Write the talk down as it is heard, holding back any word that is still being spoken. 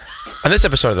On this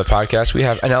episode of the podcast, we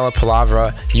have Enela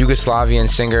Palavra, Yugoslavian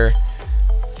singer.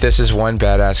 This is one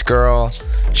badass girl.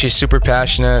 She's super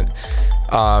passionate.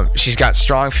 She's got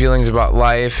strong feelings about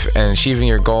life and achieving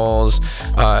your goals.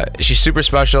 She's super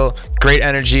special, great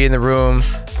energy in the room,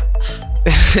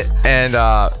 and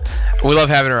we love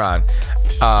having her on.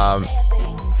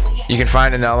 You can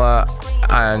find Enela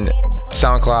on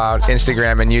SoundCloud,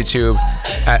 Instagram, and YouTube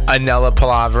at Enela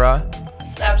Palavra.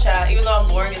 Snapchat, even though I'm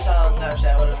boring as hell on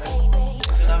Snapchat, whatever.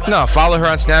 No, follow her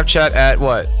on Snapchat at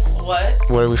what?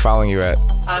 What? What are we following you at?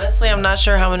 Honestly, I'm not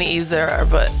sure how many E's there are,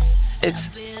 but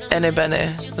it's Ene Bene.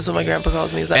 That's what my grandpa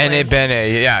calls me. Is that Ene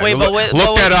Bene, yeah. Wait, look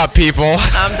that up, people.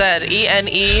 I'm dead.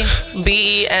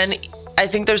 ENEBEN. I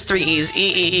think there's 3 E's.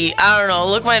 E. I don't know.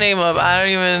 Look my name up.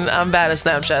 I'm bad at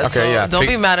Snapchat. Okay, so yeah. Don't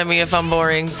be mad at me if I'm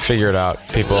boring. Figure it out,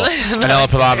 people. Enela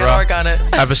Palavra. I work on it.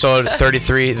 Episode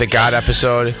 33, the God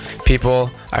episode. People,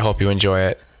 I hope you enjoy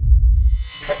it.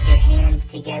 Put your hands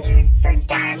together for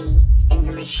Donny and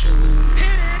The Machine.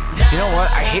 You know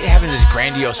what? I hate having this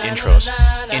grandiose intro.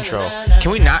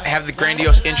 Can we not have the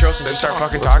grandiose intro since we start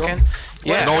fucking talking?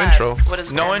 Yeah. No intro.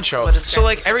 No intro. So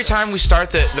like every time we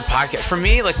start the podcast, for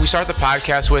me, like we start the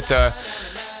podcast with the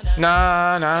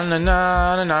na na na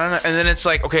na na na, and then it's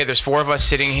like, okay, there's 4 of us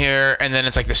sitting here, and then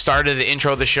it's like the start of the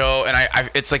intro of the show, and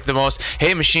I it's like the most,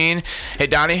 hey Machine, hey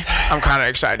Donny, I'm kind of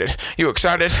excited. You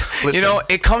excited? Listen, you know,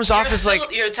 it comes off as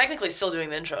like you're technically still doing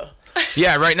the intro.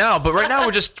 Yeah, right now, but right now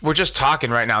we're just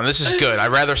talking right now, and this is good.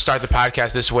 I'd rather start the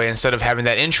podcast this way instead of having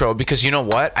that intro, because you know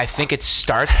what? I think it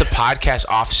starts the podcast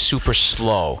off super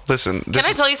slow. Listen, can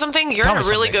I tell you something? You're in a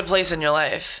really good place in your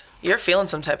life. You're feeling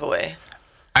some type of way.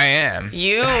 I am.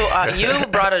 You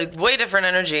brought a way different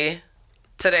energy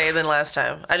today than last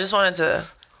time. I just wanted to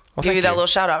give you that little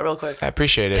shout out real quick. I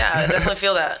appreciate it. Yeah, I definitely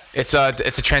feel that. It's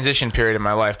a transition period in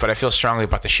my life, but I feel strongly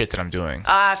about the shit that I'm doing.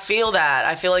 I feel that.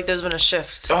 I feel like there's been a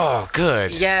shift. Oh,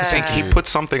 good. Yeah. Thank you. He put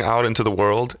something out into the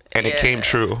world, and it came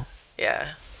true.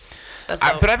 Yeah.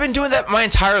 But I've been doing that my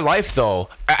entire life, though.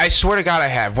 I swear to God I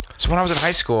have. So when I was in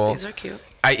high school... These are cute.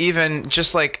 I even,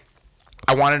 just like...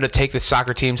 I wanted to take the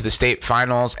soccer team to the state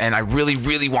finals, and I really,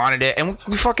 really wanted it, and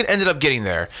we fucking ended up getting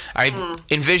there. I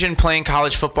envisioned playing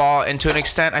college football, and to an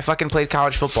extent, I fucking played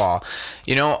college football.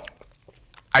 You know,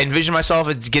 I envisioned myself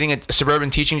as getting a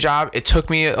suburban teaching job. It took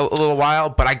me a little while,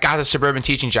 but I got the suburban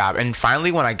teaching job, and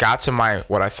finally, when I got to my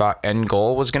what I thought end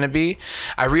goal was going to be,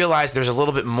 I realized there's a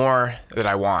little bit more that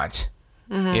I want.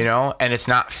 You know, and it's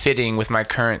not fitting with my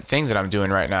current thing that I'm doing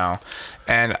right now,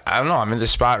 and I don't know. I'm in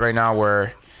this spot right now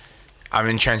where I'm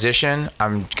in transition.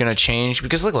 I'm going to change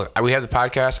because look, we have the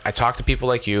podcast. I talk to people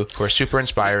like you who are super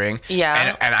inspiring.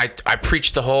 Yeah. And I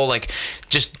preach the whole, like,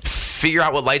 just figure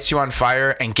out what lights you on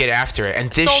fire and get after it.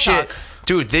 And this Soul shit, talk.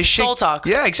 dude, this shit. Soul talk.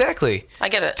 Yeah, exactly. I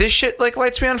get it. This shit, like,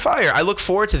 lights me on fire. I look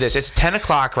forward to this. It's 10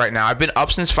 o'clock right now. I've been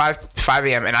up since 5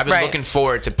 a.m. and I've been looking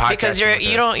forward to podcasting.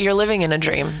 Because you're living in a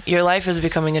dream. Your life is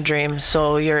becoming a dream.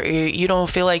 So you don't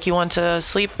feel like you want to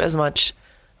sleep as much.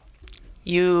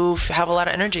 You have a lot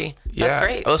of energy. That's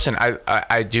great. Listen,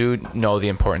 I do know the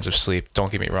importance of sleep.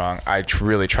 Don't get me wrong. I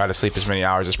really try to sleep as many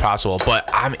hours as possible. But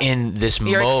I'm in this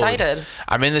mode. You're excited.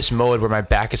 I'm in this mode where my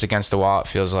back is against the wall, it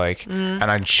feels like. And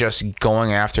I'm just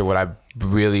going after what I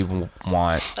really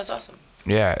want. That's awesome.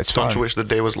 Yeah, it's fun. Don't you wish the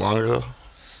day was longer, though?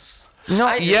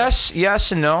 No, yes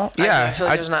and no. Yeah. I feel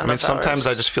like there's not enough sometimes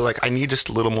hours. I just feel like I need just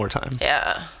a little more time.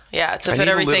 Yeah. To fit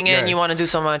everything in, you want to do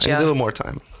so much. I need a little more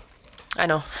time. I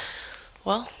know.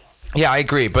 Well, yeah, I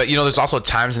agree. But, you know, there's also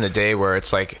times in the day where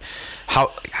it's like,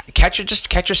 catch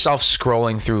yourself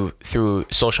scrolling through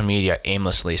social media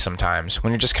aimlessly sometimes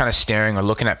when you're just kind of staring or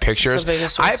looking at pictures.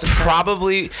 I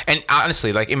probably, and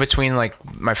honestly, like in between like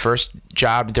my first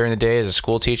job during the day as a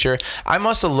school teacher, I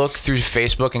must have looked through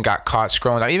Facebook and got caught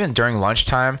scrolling, even during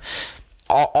lunchtime.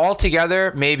 All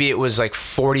together, maybe it was like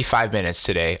 45 minutes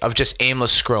today of just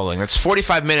aimless scrolling. That's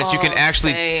 45 minutes you can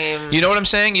actually, you know what I'm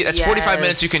saying? That's 45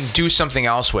 minutes you can do something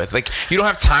else with. Like, you don't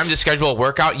have time to schedule a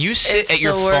workout. You sit at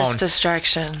your phone. It's the worst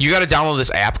distraction. You got to download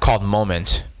this app called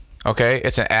Moment. Okay?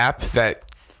 It's an app that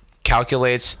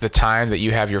calculates the time that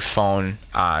you have your phone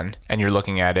on and you're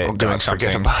looking at it doing something.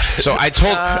 Forget about it. So I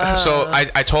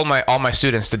told all my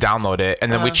students to download it,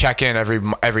 and then we check in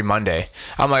every Monday.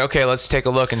 I'm like, okay, let's take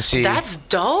a look and see. That's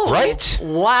dope. Right?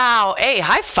 Wow. Hey,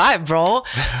 high five, bro.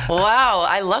 Wow,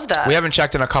 I love that. We haven't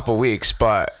checked in a couple weeks,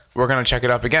 but we're going to check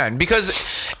it up again because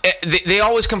they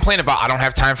always complain about, I don't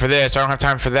have time for this, I don't have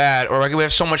time for that, or like we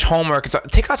have so much homework.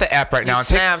 Take out the app right now.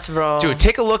 Bro. Dude,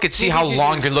 take a look and see how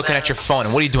long you're looking at your phone.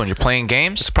 And what are you doing? You're playing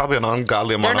games? It's probably an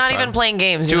ungodly amount of time. They're not even playing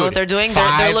games. You know what they're doing?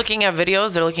 They're looking at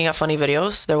videos. They're looking at funny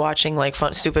videos. They're watching like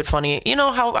stupid, funny. You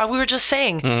know how we were just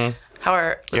saying.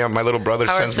 Yeah, my little brother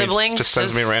our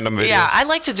sends me random videos. Yeah, I'd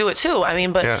like to do it too. I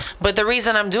mean, Yeah. but the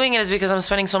reason I'm doing it is because I'm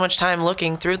spending so much time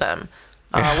looking through them,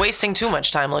 wasting too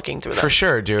much time looking through them. For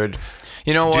sure, dude.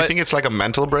 You know what? Do you think it's like a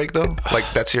mental break though? Like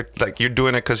you're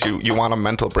doing it because you want a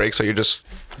mental break, so you're just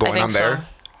going on there.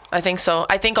 I think so.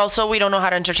 I think also we don't know how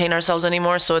to entertain ourselves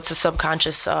anymore, so it's a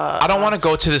subconscious. I don't want to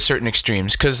go to the certain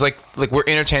extremes because like we're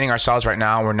entertaining ourselves right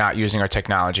now. We're not using our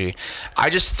technology. I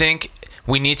just think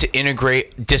we need to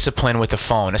integrate discipline with the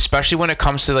phone, especially when it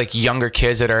comes to like younger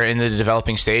kids that are in the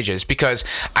developing stages, because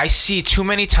I see too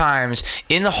many times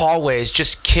in the hallways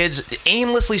just kids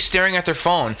aimlessly staring at their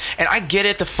phone. And I get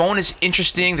it, the phone is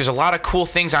interesting, there's a lot of cool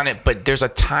things on it, but there's a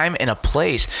time and a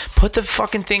place. Put the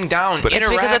fucking thing down. But it's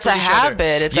because it's a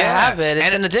habit. It's a habit.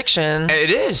 It's an addiction.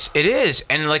 It is.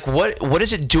 And like what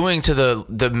is it doing to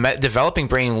the developing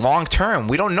brain long term?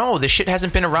 We don't know. This shit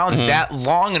hasn't been around that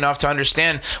long enough to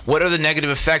understand what are the negative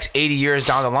effects 80 years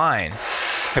down the line.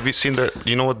 Have you seen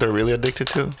you know what they're really addicted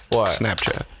to? What?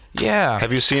 Snapchat. Yeah.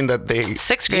 Have you seen that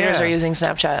sixth graders are using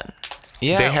Snapchat?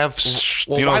 Yeah. They have,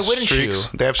 why wouldn't streaks.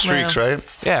 you? They have streaks, right?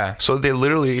 Yeah. So they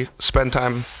literally spend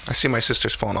time. I see my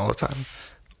sister's phone all the time.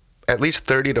 At least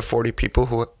 30 to 40 people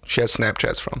who she has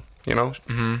Snapchats from, you know?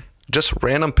 Mm-hmm. Just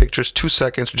random pictures, 2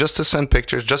 seconds, just to send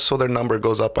pictures, just so their number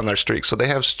goes up on their streak. So they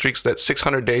have streaks that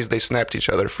 600 days they snapped each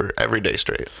other for every day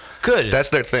straight. Good. That's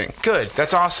their thing. Good.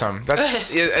 That's awesome.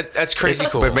 That's crazy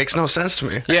cool. But it makes no sense to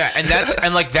me. Yeah,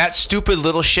 and like that stupid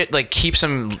little shit like keeps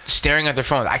them staring at their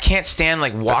phone. I can't stand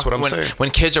like when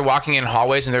kids are walking in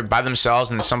hallways and they're by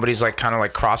themselves and somebody's like kind of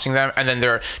like crossing them, and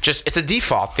then it's a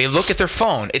default. They look at their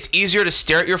phone. It's easier to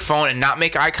stare at your phone and not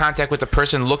make eye contact with the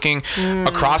person looking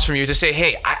across from you to say,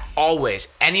 hey,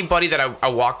 anybody that I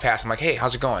walk past, I'm like, hey,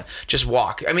 how's it going? Just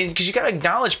walk. I mean, because you got to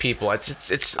acknowledge people.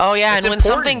 It's oh yeah, it's and when important.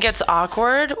 something gets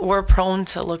awkward, we're prone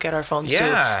to look at our phones too.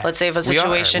 Let's say if a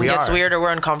situation gets weird or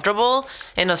we're uncomfortable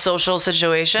in a social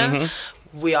situation,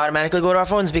 we automatically go to our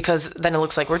phones because then it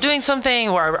looks like we're doing something,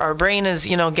 or our brain is,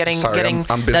 getting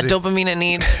I'm that dopamine it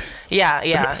needs.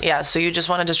 Yeah. So you just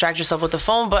want to distract yourself with the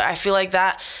phone, but I feel like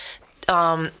that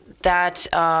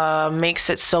makes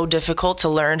it so difficult to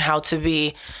learn how to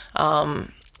be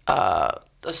a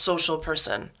social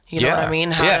person. You know what I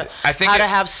mean? How to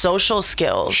have social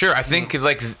skills. Sure, I think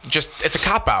it's a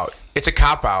cop out. It's a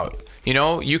cop out.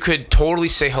 You could totally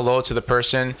say hello to the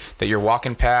person that you're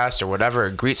walking past or whatever, or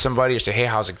greet somebody or say, hey,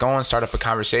 how's it going? Start up a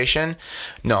conversation.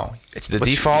 No, it's the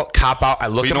default cop out. I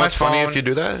look at my phone. Funny if you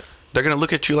do that? They're going to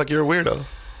look at you like you're a weirdo.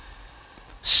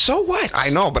 So what? I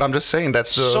know, but I'm just saying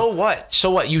So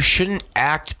what? You shouldn't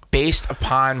act based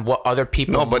upon what other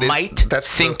people might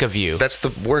think of you. That's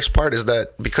the worst part, is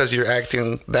that because you're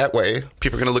acting that way,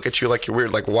 people are going to look at you like you're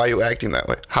weird. Like, why are you acting that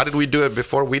way? How did we do it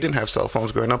before? We didn't have cell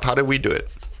phones growing up. How did we do it?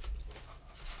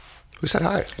 We said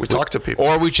hi. We talked to people.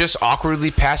 Or we just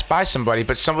awkwardly passed by somebody,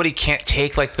 but somebody can't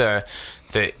take like the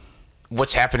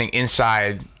what's happening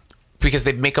inside, because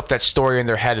they make up that story in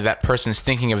their head of that person's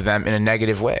thinking of them in a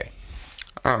negative way.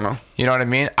 I don't know. You know what I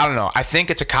mean? I don't know. I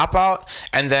think it's a cop-out,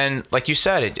 and then, like you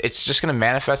said, it's just going to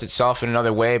manifest itself in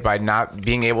another way by not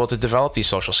being able to develop these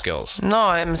social skills. No,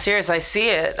 I'm serious. I see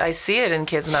it. I see it in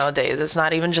kids nowadays. It's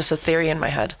not even just a theory in my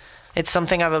head. It's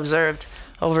something I've observed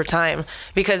over time.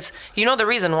 Because the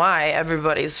reason why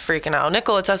everybody's freaking out.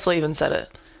 Nikola Tesla even said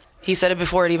it. He said it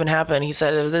before it even happened. He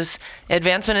said, this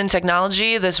advancement in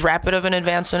technology, this rapid of an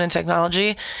advancement in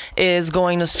technology, is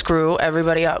going to screw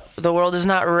everybody up. The world is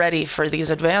not ready for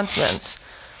these advancements.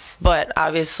 But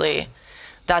obviously,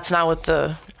 that's not what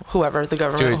the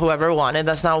government, whoever wanted.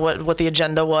 That's not what the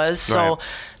agenda was. So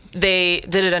they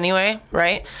did it anyway,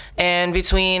 right? And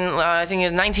between, I think,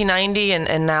 1990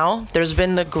 and now, there's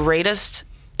been the greatest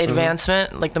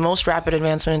advancement, like the most rapid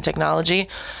advancement in technology,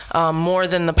 more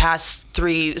than the past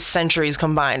 3 centuries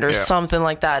combined, or something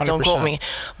like that. 100%. Don't quote me,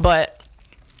 but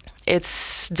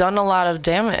it's done a lot of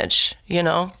damage,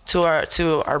 to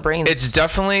our brains. It's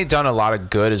definitely done a lot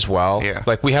of good as well. Yeah.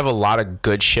 Like, we have a lot of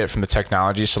good shit from the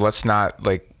technology, so let's not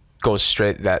go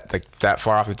straight that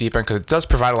far off the deep end, because it does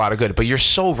provide a lot of good. But you're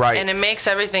so right, and it makes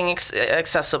everything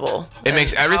accessible. It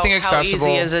makes everything accessible.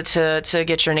 How easy is it to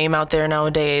get your name out there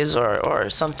nowadays, or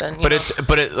something?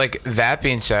 But that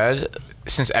being said,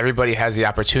 since everybody has the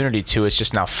opportunity to, it's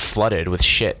just now flooded with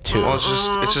shit too. Well,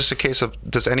 it's just a case of,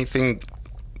 does anything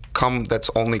come that's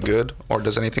only good, or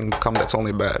does anything come that's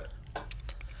only bad?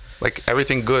 Like,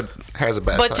 everything good has a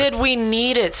bad side. But did we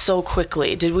need it so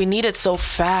quickly? Did we need it so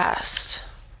fast?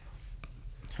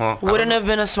 Well, wouldn't have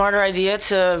been a smarter idea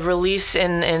to release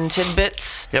in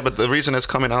tidbits? Yeah, but the reason it's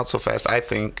coming out so fast, I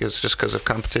think, is just because of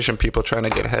competition. People trying to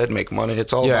get ahead, make money.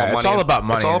 It's all about money. It's all about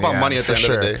money. It's all about money at the end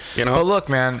of the day. But look,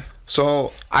 man.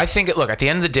 So I think, look, at the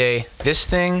end of the day, this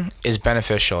thing is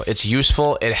beneficial. It's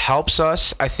useful. It helps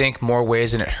us, I think, more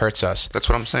ways than it hurts us. that's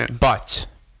what I'm saying. But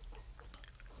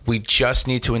we just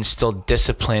need to instill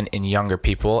discipline in younger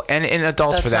people and in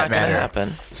adults That's for that not going to matter.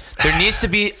 happen. There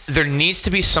needs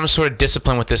to be some sort of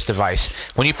discipline with this device.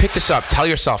 When you pick this up, tell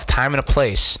yourself time and a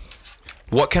place.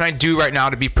 What can I do right now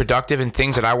to be productive in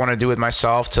things that I want to do with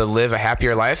myself to live a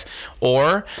happier life?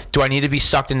 Or do I need to be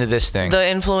sucked into this thing? The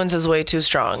influence is way too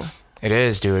strong. It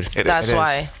is, dude. That's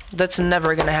why. That's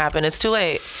never going to happen. It's too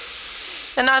late.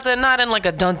 And not in like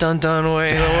a dun dun dun way.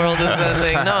 The world is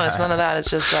ending. No, it's none of that.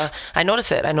 It's just I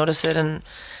notice it. I notice it in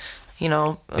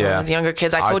the younger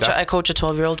kids. I coach a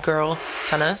 12-year-old girl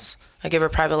tennis. I give her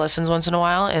private lessons once in a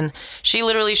while, and she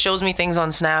literally shows me things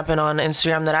on Snap and on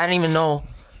Instagram that I didn't even know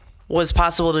was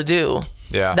possible to do.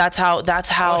 Yeah. That's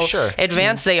how sure.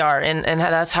 advanced they are, and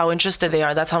that's how interested they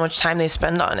are. That's how much time they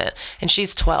spend on it. And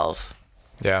she's 12.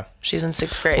 Yeah. She's in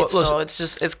 6th grade. Well, So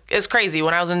it's crazy.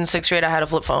 When I was in 6th grade, I had a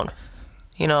flip phone.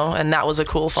 And that was a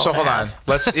cool phone. So hold on.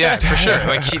 For sure.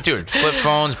 Like, dude, flip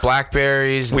phones,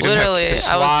 Blackberries. Literally, I was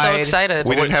so excited.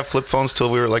 We didn't have flip phones till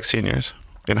we were like seniors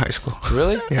in high school.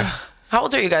 Really? Yeah. How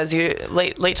old are you guys? You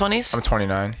late 20s? I'm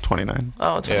 29. 29.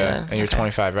 Oh, 29. Yeah. And you're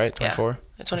 25, right? 24?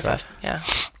 Yeah, 25. Yeah.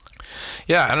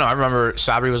 Yeah, I don't know. I remember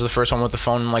Sabri was the first one with the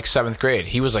phone in like 7th grade.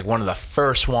 He was like one of the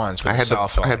first ones with a cell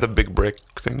phone. I had the big brick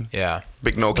thing. Yeah.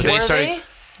 Big Nokia. But then Were he started, they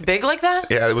big like that?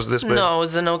 Yeah, it was this big. No, it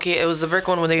was the Nokia. It was the brick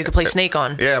one where you could play Snake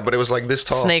on. Yeah, but it was like this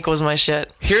tall. Snake was my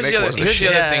shit. Here's Snake the was the other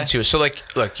shit. thing too. So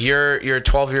like, look, your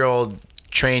 12-year-old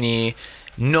trainee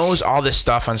knows all this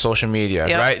stuff on social media,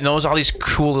 Yep. right? Knows all these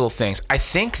cool little things. I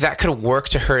think that could work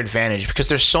to her advantage because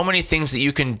there's so many things that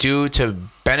you can do to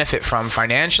benefit from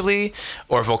financially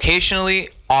or vocationally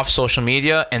off social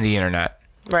media and the internet.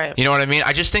 Right. You know what I mean?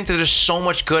 I just think that there's so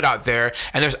much good out there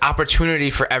and there's opportunity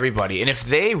for everybody. And if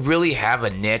they really have a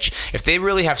niche, if they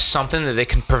really have something that they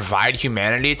can provide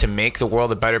humanity to make the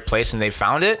world a better place and they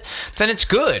found it, then it's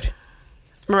good.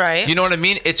 Right. You know what I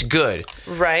mean? It's good.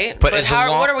 Right. But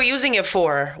what are we using it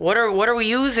for? What are we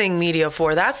using media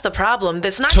for? That's the problem.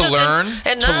 That's not To just learn?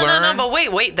 No. But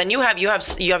wait. Then you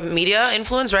have media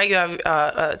influence, right? You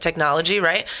have technology,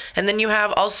 right? And then you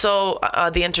have also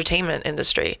the entertainment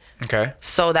industry. Okay.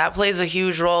 So that plays a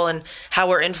huge role in how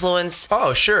we're influenced.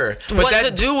 Oh, sure. What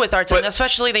to do with our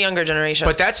especially the younger generation.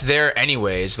 But that's there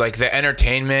anyways. Like the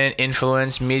entertainment,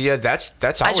 influence, media, that's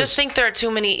always... I just think there are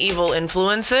too many evil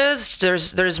influences.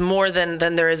 There's more than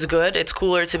there is good. It's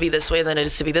cooler to be this way than it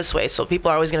is to be this way. So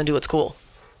people are always going to do what's cool.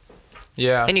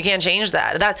 Yeah. And you can't change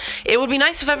that. It would be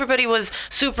nice if everybody was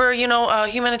super,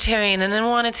 humanitarian and then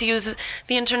wanted to use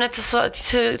the internet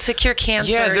to cure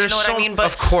cancer. Yeah, you there's know what I mean?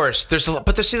 of course. There's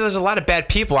a lot of bad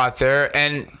people out there,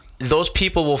 and those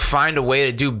people will find a way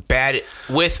to do bad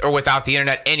with or without the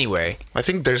internet anyway. I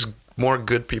think there's more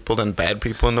good people than bad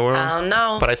people in the world. I don't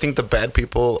know. But I think the bad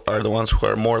people are the ones who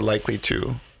are more likely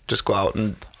to just go out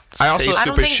and I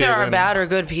don't think there are bad or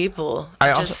good people.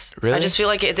 I I just feel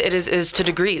like it is to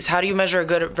degrees. How do you measure a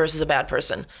good versus a bad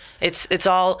person? It's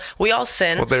all, we all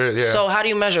sin. Well, So how do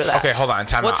you measure that? Okay, hold on.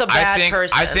 Time What's out. a bad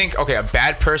person? I think, a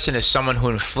bad person is someone who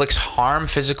inflicts harm,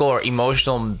 physical or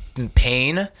emotional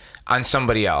pain on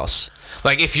somebody else.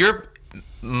 Like if you're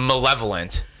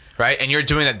malevolent, right, and you're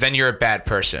doing that, then you're a bad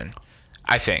person,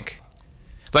 I think.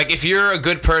 Like if you're a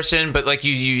good person, but like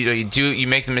you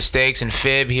make the mistakes and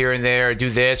fib here and there, or do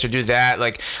this or do that,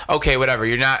 like okay, whatever.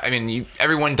 You're not. I mean,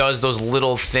 everyone does those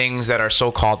little things that are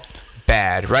so-called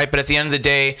bad, right? But at the end of the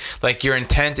day, like your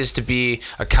intent is to be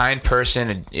a kind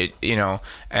person,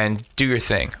 and do your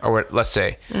thing, or let's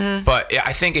say. Mm-hmm. But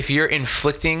I think if you're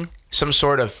inflicting some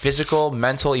sort of physical,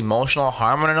 mental, emotional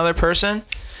harm on another person,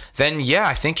 then yeah,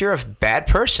 I think you're a bad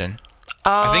person.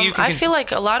 I feel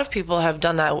like a lot of people have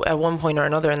done that at one point or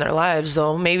another in their lives,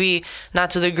 though. Maybe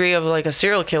not to the degree of like a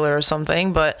serial killer or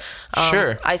something, but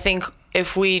sure. I think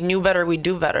if we knew better, we'd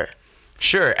do better.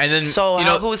 Sure, and then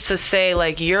who's to say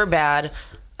like you're bad,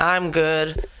 I'm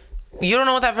good? You don't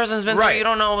know what that person's been through. You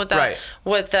don't know what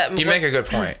that. You make a good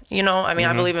point. I mean,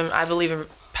 mm-hmm. I believe in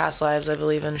past lives. I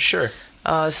believe in sure.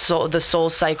 The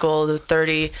soul cycle, the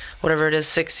 30, whatever it is,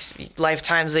 6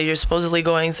 lifetimes that you're supposedly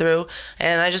going through,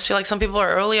 and I just feel like some people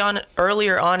are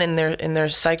earlier on in their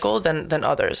cycle than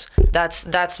others.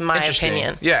 That's my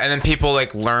opinion. Yeah, and then people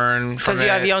like learn from because you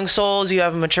have young souls, you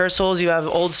have mature souls, you have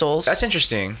old souls. That's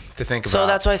interesting to think about. So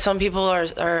that's why some people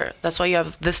are. That's why you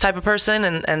have this type of person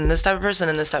and this type of person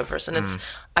and this type of person. It's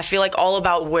I feel like all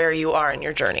about where you are in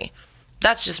your journey.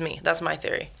 That's just me. That's my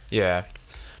theory. Yeah.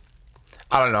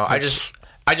 I don't know. I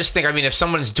just think, I mean, if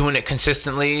someone's doing it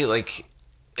consistently, like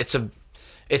it's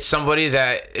It's somebody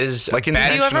that is Like bad.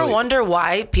 Do you ever Intentionally. wonder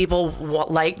why people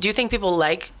do you think people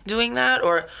like doing that,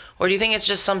 or do you think it's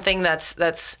just something that's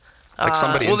Like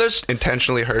somebody well, there's-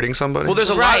 intentionally hurting somebody. Well, there's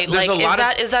a right? lot. There's Like, a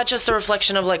lot is that just a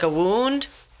reflection of like a wound?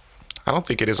 I don't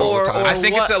think it is all Or- the time. I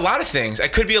think what- it's a lot of things.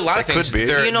 It could be a lot of It things. could be.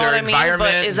 Their, You know their what I mean?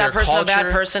 environment, But is that their person a bad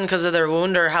culture. person because of their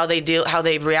wound or how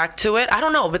they react to it? I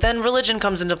don't know. But then religion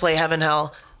comes into play, heaven,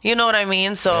 hell. You know what I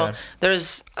mean? So Yeah.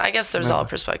 I guess there's all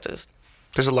perspectives.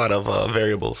 There's a lot of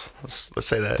variables. Let's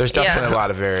say that. There's definitely Yeah. a lot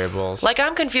of variables. Like,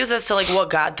 I'm confused as to like what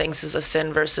God thinks is a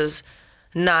sin versus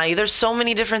nah. There's so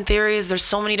many different theories. There's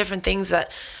so many different things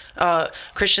that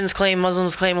Christians claim,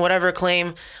 Muslims claim, whatever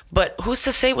claim. But who's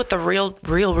to say what the real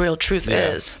truth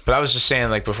is? But I was just saying,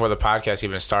 like, before the podcast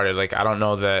even started, like, I don't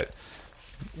know that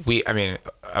I mean,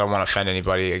 I don't want to offend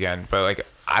anybody again, but like,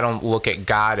 I don't look at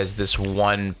God as this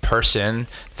one person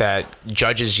that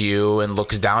judges you and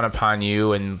looks down upon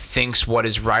you and thinks what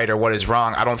is right or what is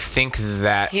wrong. I don't think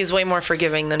that. He's way more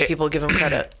forgiving than people give him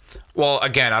credit. Well,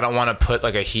 again, I don't want to put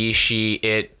like a he, she,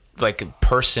 it, like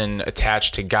person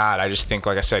attached to God. I just think,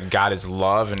 like I said, God is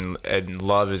love, and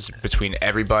love is between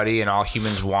everybody, and all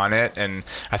humans want it. And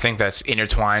I think that's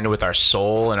intertwined with our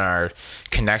soul and our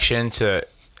connection to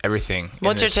everything.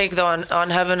 What's your take though on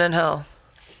heaven and hell?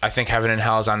 I think heaven and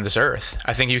hell is on this earth.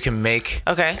 I think you can make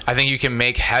Okay. I think you can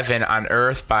make heaven on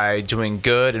earth by doing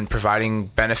good and providing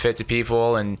benefit to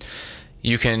people, and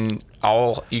you can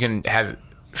have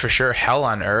for sure hell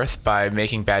on earth by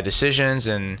making bad decisions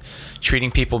and treating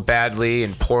people badly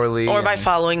and poorly, Or by and-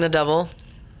 following the devil.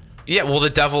 Yeah, well, the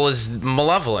devil is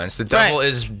malevolence. The devil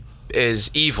Right.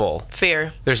 is evil.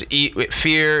 Fear. There's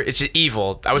fear. It's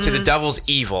evil. I would say the devil's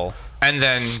evil, and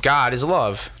then God is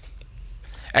love.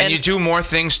 And And- you do more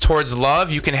things towards love,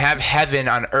 you can have heaven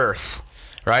on earth,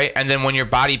 right? And then when your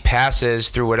body passes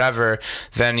through whatever,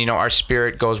 then our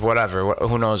spirit goes whatever.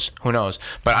 Who knows? Who knows?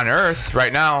 But on earth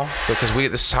right now, because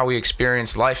this is how we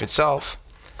experience life itself.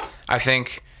 I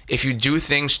think if you do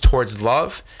things towards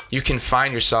love, you can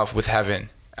find yourself with heaven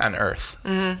on earth.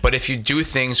 Mm-hmm. But if you do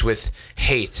things with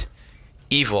hate,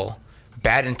 evil,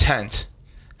 bad intent,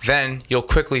 then you'll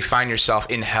quickly find yourself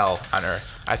in hell on earth.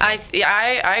 I think.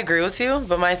 I agree with you,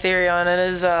 but my theory on it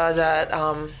is that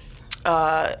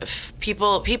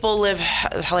people live,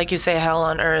 like you say, hell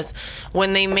on earth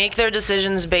when they make their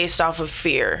decisions based off of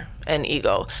fear and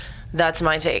ego. That's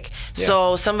my take. Yeah.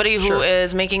 So somebody who Sure.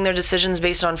 is making their decisions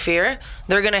based on fear,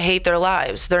 they're gonna hate their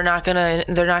lives. They're not gonna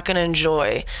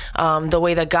enjoy the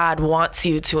way that God wants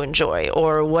you to enjoy,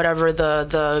 or whatever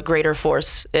the greater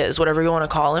force is, whatever you want to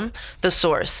call him. The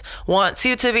source wants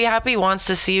you to be happy, wants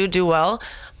to see you do well,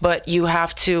 but you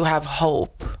have to have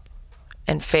hope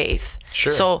and faith.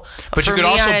 Sure. So But you for could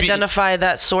me, also I be- identify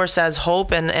that source as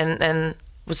hope, and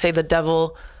would say the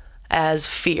devil as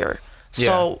fear. Yeah.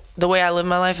 So the way I live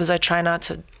my life is I try not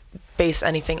to base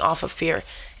anything off of fear,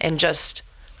 and just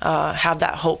have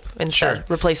that hope instead.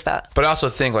 Sure. Replace that. But I also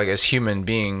think, like, as human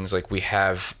beings, like, we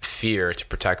have fear to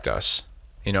protect us.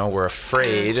 We're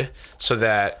afraid so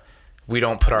that we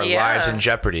don't put our Yeah. lives in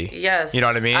jeopardy. Yes. You know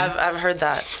what I mean? I've heard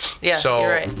that. Yeah, So, you're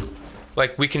right.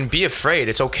 like, we can be afraid.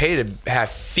 It's okay to have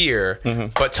fear,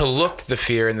 but to look the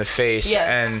fear in the face Yes.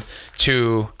 and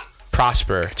to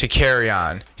prosper, to carry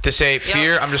on. To say,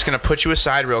 fear, I'm just going to put you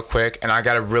aside real quick, and I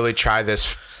got to really try this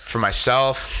for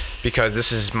myself because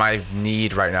this is my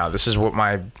need right now. This is what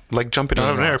my... Like jumping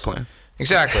out of an airplane.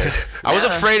 Exactly. I was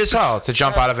afraid as hell to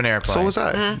jump out of an airplane. So was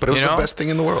I. But it was You the know? best thing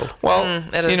in the world. Well,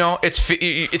 it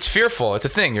is. it's fearful. It's a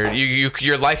thing.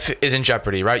 Your life is in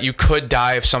jeopardy, right? You could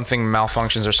die if something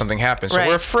malfunctions or something happens. So Right.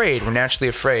 we're afraid. We're naturally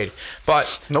afraid.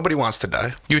 But Nobody wants to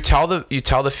die. you tell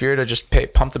the fear to just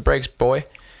pump the brakes, boy.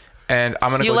 And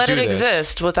I'm gonna You go let do it this.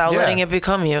 exist without Yeah. letting it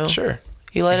become you. Sure.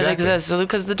 You let Exactly. it exist. So,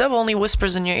 because the devil only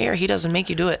whispers in your ear. He doesn't make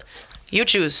you do it. You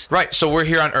choose. Right. So we're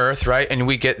here on Earth, right? And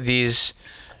we get these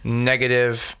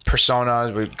negative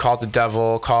personas. We call it the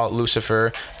devil, call it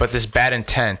Lucifer, but this bad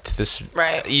intent, this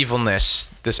Right. evilness,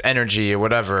 this energy or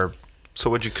whatever. So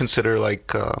would you consider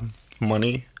like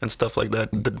money and stuff like that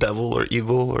the devil or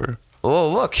evil or?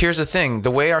 Well, look, here's the thing. The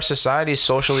way our society is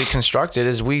socially constructed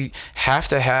is we have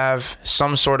to have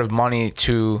some sort of money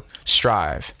to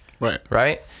strive, Right.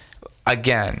 right?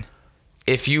 Again,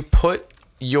 if you put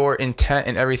your intent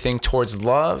and everything towards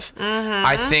love,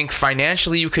 I think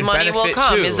financially you could Money benefit will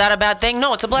come. too. Is that a bad thing?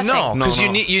 No, it's a blessing. No, because No.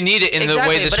 you need it in the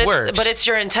way this but works. But it's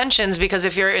your intentions, because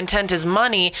if your intent is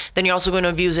money, then you're also going to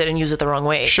abuse it and use it the wrong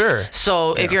way. Sure.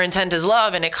 So if your intent is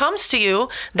love and it comes to you,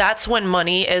 that's when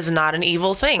money is not an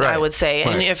evil thing, I Right. would say.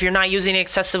 And Right. if you're not using it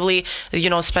excessively,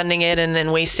 spending it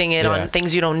and wasting it Yeah. on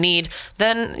things you don't need,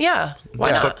 then yeah, why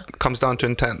Yeah. So not? it comes down to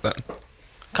intent then.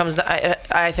 comes.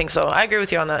 I think so. I agree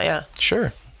with you on that. Yeah.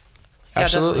 Sure. Yeah,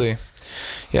 Absolutely.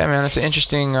 Yeah, man, that's an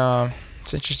interesting.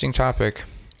 It's an interesting topic.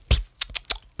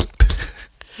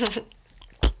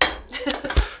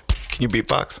 Can you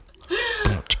beatbox?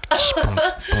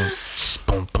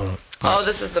 Oh,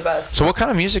 this is the best. So what kind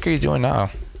of music are you doing now?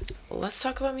 Let's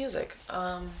talk about music.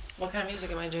 What kind of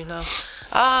music am I doing now?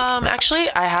 Actually,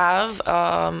 I have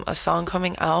a song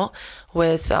coming out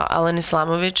with Alen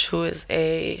Islamovic, who is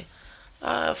a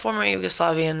former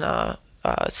Yugoslavian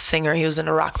singer. He was in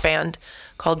a rock band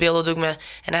called Bijelo Dugme,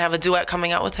 and I have a duet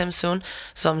coming out with him soon.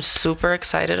 So I'm super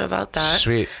excited about that.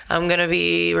 Sweet. I'm gonna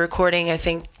be recording, I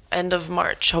think, end of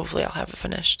March. Hopefully, I'll have it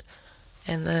finished.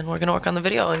 And then we're gonna work on the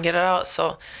video and get it out.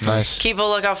 So Nice. keep a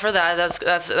lookout for that.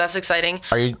 That's exciting.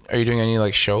 Are you doing any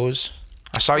like shows?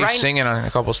 I saw you Right- singing on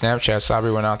a couple Snapchats.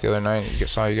 Sabri went out the other night.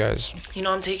 Saw you guys. You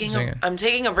know, I'm taking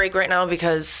Singing. a break right now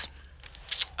because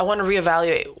I want to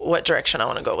reevaluate what direction I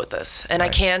want to go with this, and Nice.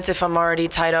 I can't if I'm already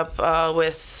tied up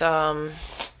with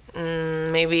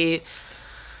maybe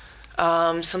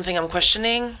something I'm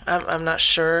questioning. I'm not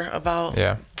sure about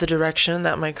Yeah. the direction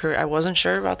that my career. I wasn't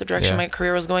sure about the direction Yeah. my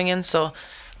career was going in, so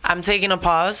I'm taking a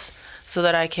pause so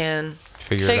that I can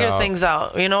Figure it out. things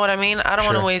out. You know what I mean? I don't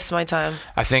want Sure. to waste my time.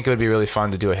 I think it would be really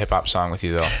fun to do a hip hop song with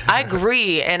you though. I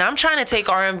agree, and I'm trying to take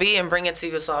R&B and bring it to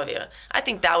Yugoslavia. I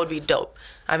think that would be dope.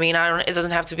 I mean, it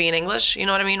doesn't have to be in English, you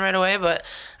know what I mean, right away, but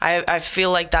I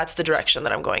feel like that's the direction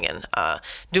that I'm going in.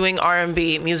 Doing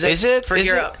R&B music for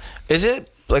Europe. Is it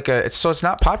like so it's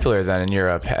not popular then in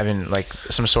Europe having like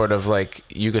some sort of like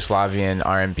Yugoslavian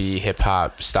R&B hip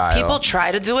hop style? People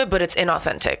try to do it, but it's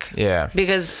inauthentic. Yeah.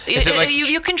 Because Is it like-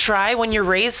 you can try when you're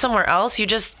raised somewhere else, you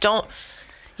just don't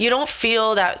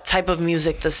feel that type of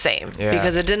music the same. Yeah.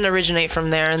 Because it didn't originate from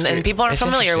there, and people aren't it's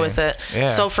familiar with it. interesting. Yeah.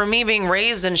 So for me, being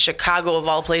raised in Chicago of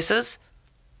all places,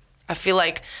 I feel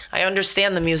like I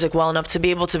understand the music well enough to be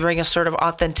able to bring a sort of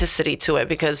authenticity to it.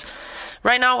 Because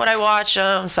right now, what I watch,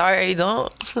 I'm sorry,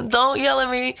 don't yell at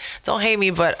me, don't hate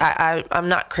me, but I'm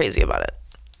not crazy about it.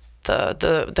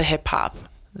 The hip hop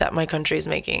that my country is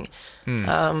making. I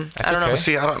don't know. okay.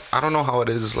 See, I don't know how it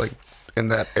is like in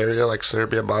that area, like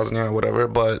Serbia, Bosnia, or whatever.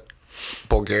 But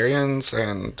Bulgarians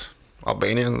and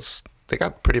Albanians, they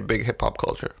got pretty big hip hop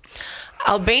culture.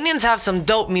 Albanians have some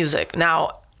dope music.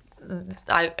 Now,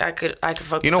 I could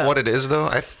fuck. You know with what that. it is though?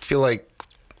 I feel like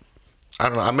I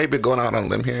don't know. I may be going out on a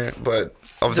limb here, but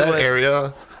of Do that it.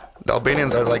 area, the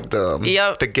Albanians are like the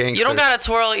gangsters. You don't gotta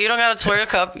twirl. You don't gotta twirl your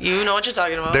cup. You know what you're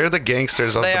talking about. They're the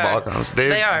gangsters of They the are. Balkans.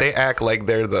 They are. They act like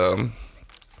they're the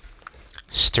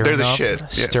Stirring the up, shit.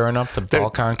 Yeah. Stirring up the They're-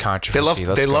 Balkan controversy. they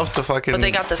Let's go. love to fucking. but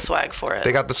they got the swag for it.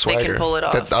 They got the They swagger can pull it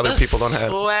off. that other The people don't have.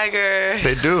 Swagger.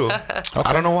 They do.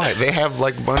 I don't know why. They have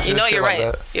like bunches You know, of shit you're like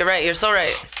right. that. You're right. You're so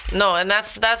right. No, and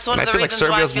that's one And I of the feel like reasons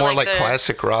why I Serbia's feel more like they're-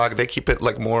 classic rock. They keep it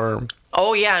like more.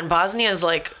 Oh yeah, and Bosnia is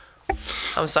like,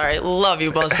 I'm sorry, love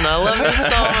you, Bosnia, love you so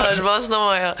much, Bosnia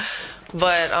moja.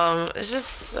 But it's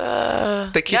just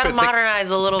They keep gotta it- they- modernize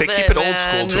a little they bit. keep it old man.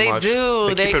 school too They much.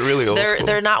 do. They keep it really old they're, school.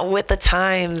 They're not with the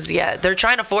times yet. They're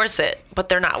trying to force it, but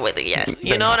they're not with it yet.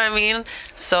 You They're know not. what I mean?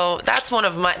 So that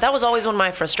was always one of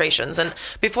my frustrations. And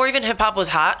before even hip hop was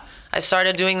hot, I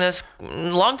started doing this a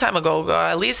long time ago.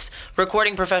 At least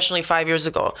recording professionally 5 years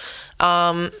ago.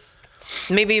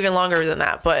 Maybe even longer than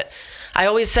that, but I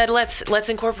always said let's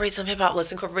incorporate some hip hop,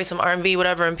 let's incorporate some R&B,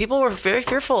 whatever, and people were very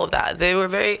fearful of that. They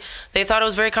thought it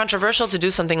was very controversial to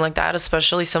do something like that,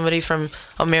 especially somebody from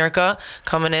America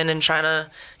coming in and trying to,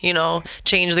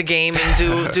 change the game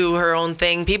and do her own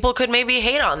thing. People could maybe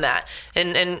hate on that,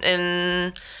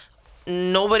 and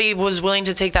nobody was willing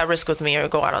to take that risk with me or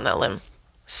go out on that limb.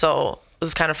 So it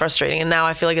was kind of frustrating, and now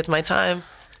I feel like it's my time.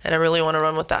 And I really want to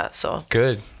run with that. So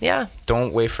Good. yeah.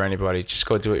 Don't wait for anybody. Just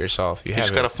go do it yourself. You You have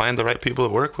just it. gotta find the right people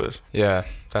to work with. Yeah,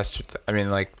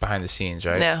 like behind the scenes,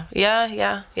 right?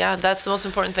 Yeah. That's the most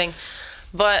important thing.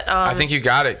 But I think you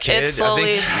got it, kid. it's I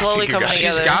think slowly you coming got it.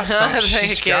 together. she's got something. Thank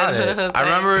She's you. got it. I Thanks.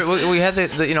 remember we had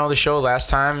the show last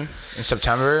time in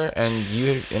September, and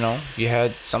you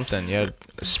had something. You had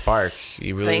a spark.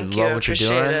 You really Thank you. love what you're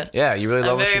Appreciate doing. it. Yeah, you really I'm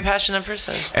love a what very you passionate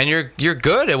person. and you're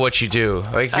good at what you do.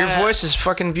 Like your voice is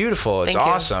fucking beautiful. It's Thank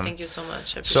you. awesome. Thank you so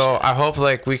much. I So appreciate I hope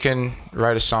like we can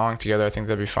write a song together. I think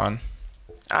that'd be fun. it.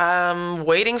 I'm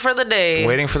waiting for the day.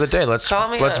 Waiting for the day. Let's Call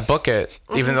me up. book it.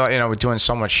 Even though we're doing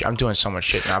so much. I'm doing so much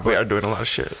shit now. We But are doing a lot of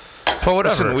shit. whatever.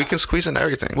 Listen, we can squeeze in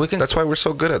everything. We can- That's why we're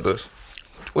so good at this.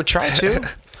 we'll try to.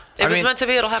 If I it's mean- meant to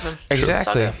be, it'll happen.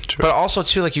 Exactly. It's all good. True. But also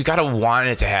too, like you gotta want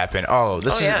it to happen.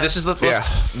 This is the Yeah.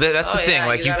 that's the Oh, thing. yeah,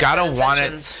 Like you you gotta gotta set want it.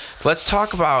 intentions. Let's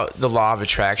talk about the law of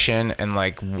attraction and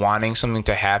like wanting something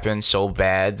to happen so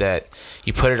bad that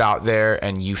you put it out there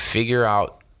and you figure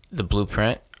out the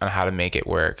blueprint on how to make it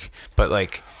work. But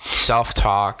like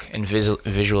self-talk and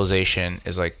visualization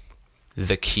is like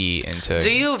the key into.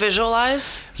 Do you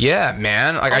visualize? Yeah,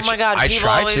 man. Like Oh my God, I people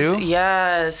try always, to.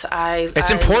 Yes, It's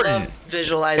important. Love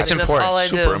visualizing. It's important. That's all I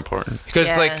Super do. important. Because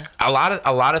Yeah. like a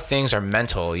lot of things are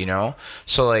mental, you know.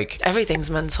 So like Everything's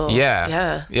mental.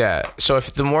 yeah. So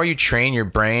if the more you train your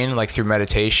brain, like through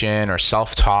meditation or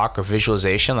self-talk or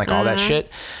visualization, like all that shit,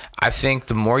 I think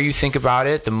the more you think about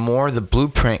it, the more the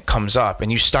blueprint comes up,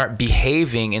 and you start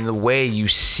behaving in the way you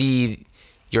see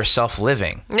yourself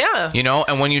living. Yeah. You know,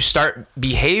 and when you start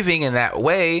behaving in that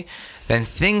way, then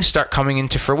things start coming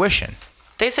into fruition.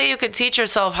 They say you could teach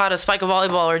yourself how to spike a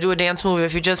volleyball or do a dance move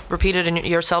if you just repeat it in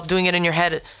yourself, doing it in your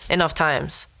head enough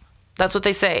times. That's what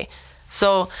they say.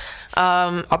 So,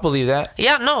 I'll believe that.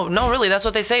 yeah, no, really, that's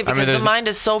what they say, because the mind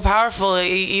is so powerful.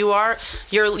 Your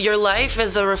life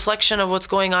is a reflection of what's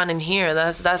going on in here.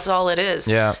 That's all it is.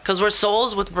 Yeah. Because we're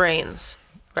souls with brains,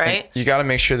 right? You got to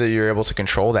make sure that you're able to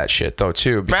control that shit though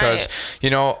too, because you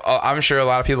know, I'm sure a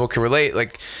lot of people can relate.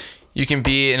 Like, you can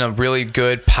be in a really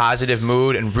good positive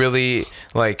mood and really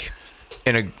like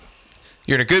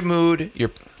you're in a good mood.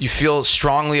 You feel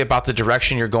strongly about the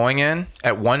direction you're going in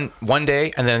at one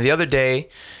day, and then the other day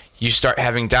you start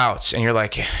having doubts, and you're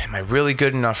like, am I really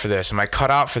good enough for this? Am I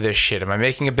cut out for this shit? Am I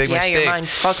making a big mistake? Your mind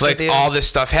fucks like with you. all this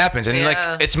stuff happens, and like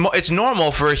it's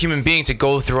normal for a human being to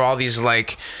go through all these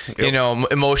like you know,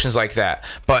 emotions like that.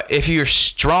 But if you're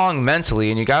strong mentally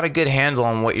and you got a good handle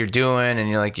on what you're doing, and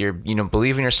you're you know,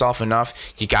 believe in yourself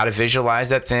enough, you got to visualize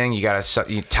that thing. You got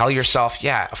to tell yourself,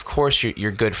 yeah, of course you're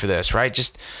good for this, right?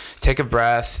 Just take a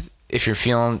breath. If you're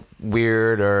feeling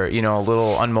weird or, you know, a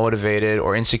little unmotivated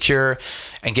or insecure,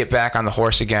 and get back on the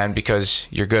horse again, because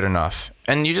you're good enough.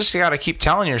 And you just got to keep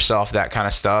telling yourself that kind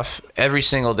of stuff every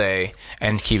single day,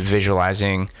 and keep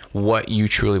visualizing what you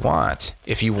truly want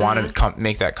if you want to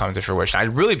make that come to fruition. I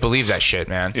really believe that shit,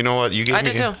 man. You know what? You do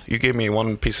too. You gave me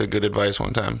one piece of good advice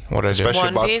one time. What did I do?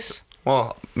 Especially One piece?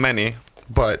 Well, many,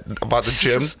 but about the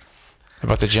gym.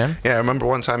 About the gym? Yeah, I remember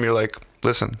one time you're like,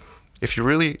 listen, if you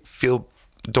really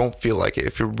don't feel like it,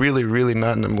 if you're really, really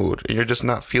not in the mood and you're just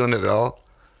not feeling it at all,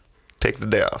 take the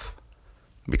day off,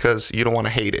 because you don't want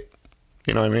to hate it.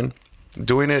 You know what I mean?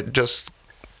 Doing it just,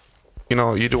 you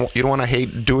know, you don't want to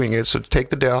hate doing it. So take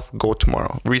the day off, go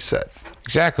tomorrow, reset.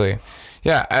 Exactly.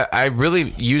 Yeah, I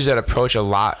really use that approach a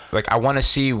lot. Like, I want to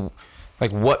see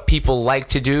like what people like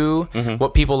to do,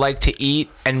 what people like to eat,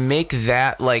 and make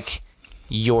that like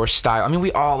your style. I mean,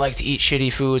 we all like to eat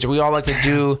shitty foods, or we all like to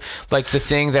do like the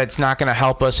thing that's not going to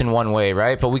help us in one way,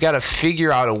 right? But we got to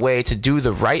figure out a way to do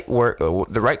the right work,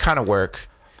 the right kind of work,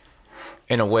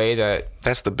 in a way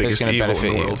that's the biggest evil in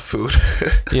the world, food.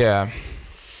 Yeah.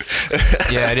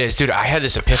 Yeah, it is, dude. I had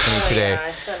this epiphany today. Yeah,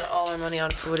 I spend all our money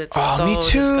on food. It's Oh, so me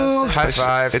too. disgusting. High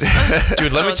five,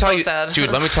 dude. Let me it's tell so you, sad.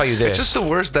 dude. Let me tell you this. It's just the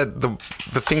worst that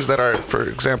the things that are, for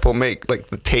example, make like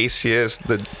the tastiest,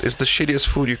 is the shittiest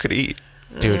food you could eat.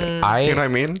 Dude, You know what I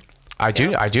mean? I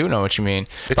do know what you mean.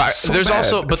 It's But so there's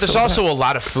bad. there's also a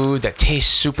lot of food that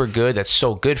tastes super good, that's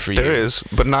so good for you. There is,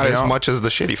 but not You as know? much as the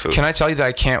shitty food. Can I tell you that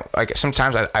I can't, like,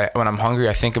 sometimes I when I'm hungry,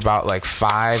 I think about like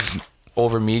 5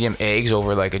 over medium eggs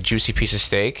over like a juicy piece of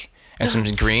steak and some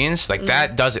greens. Like,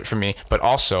 that does it for me. But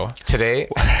also today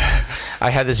I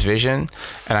had this vision,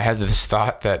 and I had this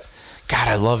thought that, God,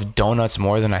 I love donuts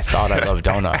more than I thought I loved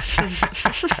donuts.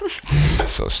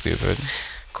 So stupid.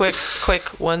 Quick,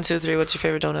 1, 2, 3. What's your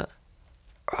favorite donut?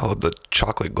 Oh, the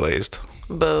chocolate glazed.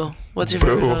 Boo. What's your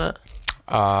favorite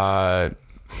donut?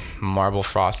 Marble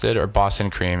frosted or Boston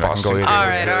cream. Boston I can go cream.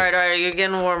 either. All right. You're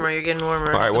getting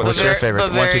warmer. All right, what's your favorite? 1,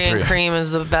 2, 3. Bavarian cream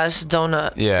is the best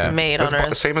donut made on That's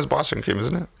earth. same as Boston cream,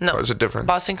 isn't it? No. Or is it different?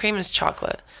 Boston cream is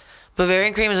chocolate.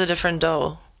 Bavarian cream is a different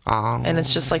dough, and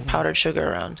it's just like powdered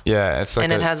sugar around. Yeah, it's like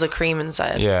And it has a cream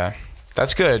inside. Yeah,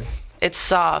 that's good. It's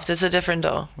soft. It's a different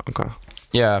dough. Okay.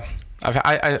 Yeah,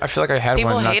 I feel like I had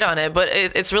People one. hate on it, but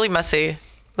it's really messy.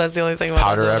 That's the only thing about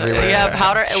Powder donut. everywhere. Yeah,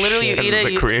 powder. Literally, you Shit. eat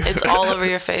The cream. it's all over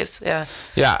your face. Yeah.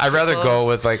 Yeah, I'd rather Close. go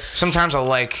with like, sometimes I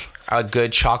like a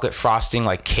good chocolate frosting,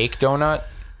 like cake donut.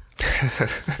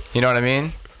 You know what I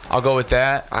mean? I'll go with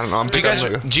that. I don't know. Do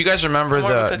you guys remember I'm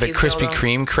more of a the cookies Krispy girl, though.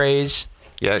 Kreme craze?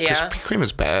 Yeah, Yeah. Krispy Kreme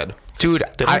is bad. Dude,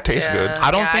 They don't taste good.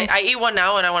 I don't think. I eat one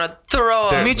now and I want to throw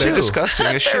up. Me They're too. disgusting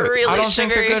as shit. They're really I don't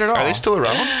think they're sugary. good at all. Are they still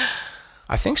around?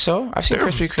 I think so. I've seen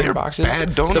Krispy Kreme they're boxes.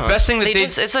 bad donuts. The best thing that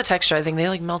It's the texture. I think they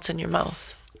like melt in your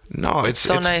mouth. No, it's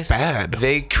so nice. bad.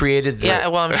 they created. Yeah,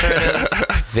 well, I'm sure it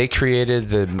is. they created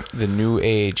the new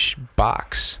age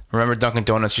box. Remember Dunkin'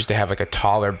 Donuts used to have like a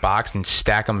taller box and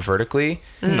stack them vertically?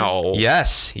 No.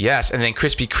 Yes. And then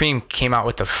Krispy Kreme came out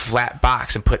with the flat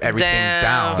box and put everything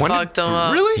down. Fucked them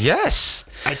up. Really? Yes.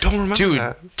 I don't remember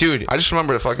that. Dude. I just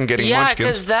remember fucking getting Yeah,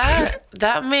 munchkins. because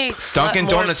that makes Dunkin'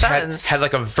 more Donuts sense. had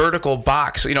like a vertical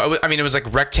box. You know, it was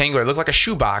like rectangular. It looked like a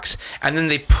shoe box. And then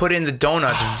they put in the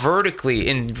donuts vertically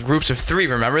in groups of 3.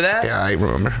 Remember that? Yeah, I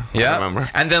remember. Yeah. I remember.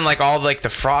 And then like all like the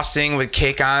frosting would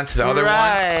cake on to the other one.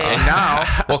 Right. And now,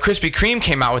 well, Krispy Kreme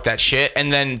came out with that shit.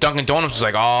 And then Dunkin' Donuts was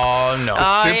like, oh no.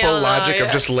 Simple yeah, logic yeah.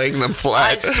 of just laying them I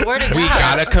flat. swear to God. We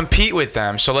gotta compete with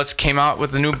them. So let's came out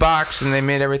with the new box and they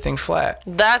made everything flat.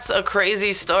 That's a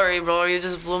crazy story, bro. You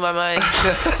just blew my mind.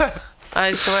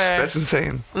 I swear. That's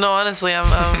insane. No, honestly, I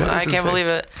can't insane. believe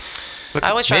it.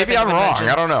 I was trying Maybe to think I'm of wrong.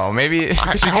 inventions. I don't know. Maybe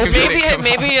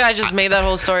Maybe I just made that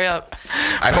whole story up.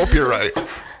 I hope you're right.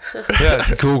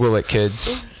 Yeah, Google it,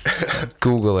 kids.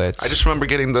 Google it. I just remember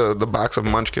getting the box of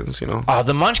munchkins, you know. Oh,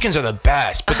 the Munchkins are the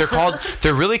best, but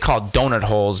they're really called donut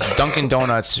holes. Dunkin'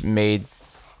 Donuts made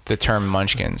the term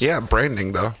Munchkins. Yeah,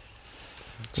 branding though.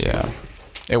 Yeah.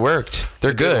 It worked.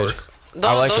 They're It did good. work.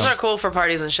 I like Those them. are cool for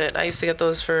parties and shit. I used to get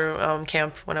those for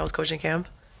camp when I was coaching camp.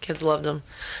 Kids loved them.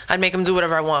 I'd make them do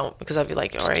whatever I want because I'd be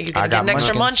like, all right, you I can get got an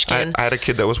extra Munchkins. munchkin. I had a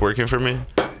kid that was working for me,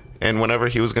 and whenever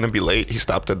he was gonna be late, he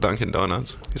stopped at Dunkin'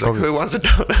 Donuts. He's like, "Who wants a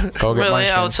donut?" Go get Really?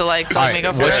 Munchkins. Oh, so like, to All right, make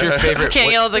up for what's it. your favorite? You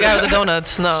can't yell at the guy with the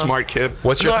donuts. No. Smart kid.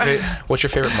 What's your Sorry. What's your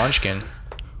favorite Munchkin?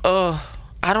 Oh,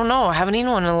 I don't know. I haven't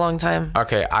eaten one in a long time.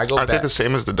 Okay, I go Aren't they back. the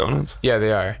same as the donuts? Yeah,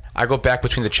 they are. I go back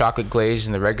between the chocolate glaze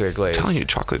and the regular glaze. I'm telling you,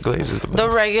 chocolate glaze is the best. The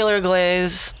regular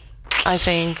glaze, I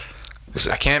think.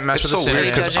 I can't mess It's with so the weird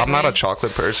cinnamon. because Judging I'm not a me?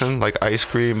 chocolate person, like ice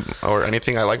cream or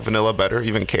anything. I like vanilla better,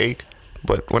 even cake.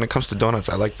 But when it comes to donuts,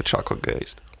 I like the chocolate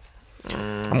glazed.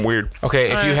 I'm weird. Okay,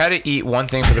 if you had to eat one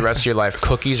thing for the rest of your life,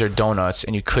 cookies or donuts,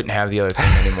 and you couldn't have the other thing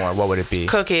anymore, what would it be?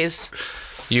 Cookies.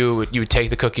 You would take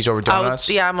the cookies over donuts?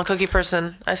 Yeah, I'm a cookie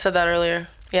person. I said that earlier.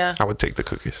 Yeah. I would take the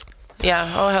cookies. Yeah.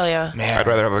 Oh, hell yeah. Man, I'd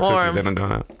rather have a Warm. cookie than a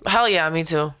donut. Hell yeah, me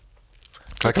too.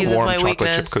 Like Cookies a is warm my chocolate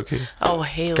weakness. chip cookie. Oh,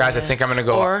 hell Guys, I yeah. think I'm gonna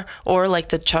go. Or like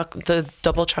the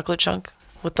double chocolate chunk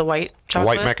with the white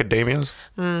chocolate. White macadamias?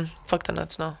 Fuck the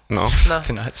nuts, no. No. No.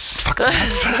 the nuts. Fuck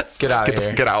nuts. Get out of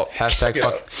here. Get out. Hashtag Get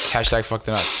fuck. out. Hashtag fuck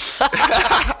the nuts.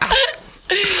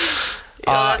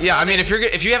 that's Yeah, I funny. mean,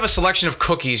 if you have a selection of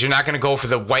cookies, you're not gonna go for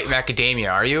the white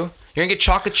macadamia, are you? You're gonna get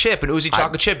chocolate chip, an Uzi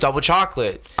chocolate chip, double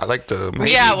chocolate. I like the.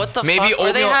 Yeah, what the maybe fuck?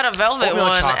 Or they oatmeal- had a velvet oatmeal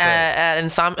one chocolate. at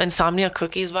Insomnia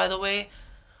Cookies, by the way.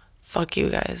 Fuck you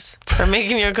guys for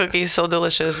making your cookies so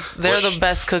delicious. They're the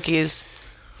best cookies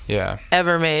Yeah.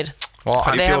 ever made. Well,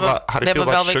 How do you They feel have a- about how do they you feel have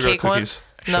a about velvet sugar cake one? cookies?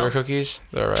 sugar No. cookies,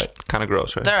 they're all right. Kind of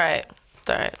gross, right? They're alright.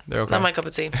 They're alright. They're okay. Not my cup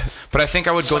of tea. But I think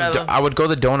I would go. Whatever. I would go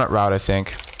the donut route. I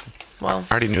think. Well,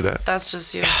 I already knew that. that's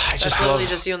just you. I That's just literally love.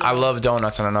 just you in the I room. love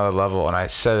donuts on another level, and I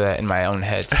said that in my own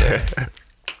head today.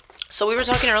 So we were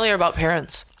talking earlier about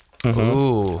parents.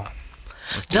 Ooh.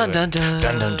 Dun dun dun.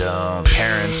 Dun dun dun.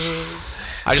 Parents.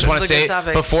 I just This want to is a good say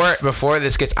topic. before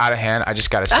this gets out of hand, I just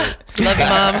gotta say. Love you,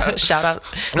 mom. Shout out.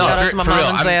 No, Shout out for, to my for mom real,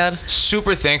 and I'm dad.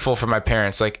 super thankful for my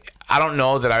parents. Like, I don't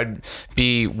know that I'd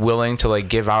be willing to like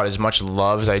give out as much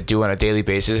love as I do on a daily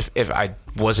basis if I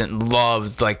wasn't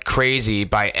loved like crazy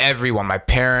by everyone, my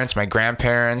parents, my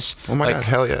grandparents. Oh my like, god,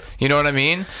 hell yeah. You know what I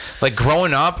mean? Like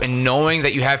growing up and knowing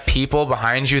that you have people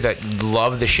behind you that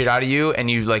love the shit out of you, and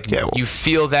you like Yeah. you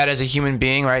feel that as a human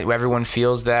being, right? Everyone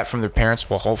feels that from their parents.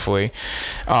 Well, hopefully.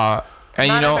 And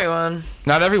Not you know, everyone.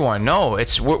 not everyone. No,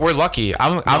 we're lucky. we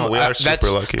are super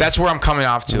lucky. That's where I'm coming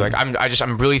off to. Like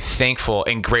I'm really thankful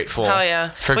and grateful. Hell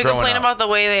yeah. For We growing complain up. about the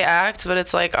way they act, but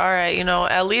it's like, all right, you know,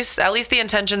 at least the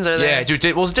intentions are there. Yeah, dude.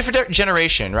 Well, it's a different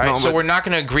generation, right? No, So but- we're not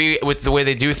gonna agree with the way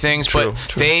they do things, True, but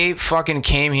true. they fucking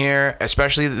came here,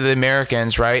 especially the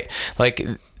Americans, right? Like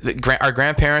our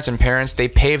grandparents and parents, they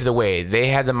paved the way. They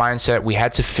had the mindset we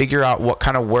had to figure out what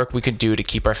kind of work we could do to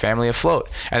keep our family afloat,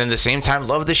 and at the same time,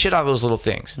 love the shit out of those little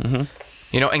things. Mm-hmm.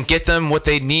 You know, and get them what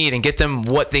they need, and get them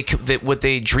what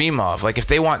they dream of. Like if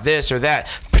they want this or that,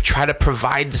 try to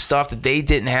provide the stuff that they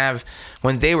didn't have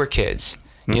when they were kids.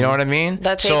 You know what I mean?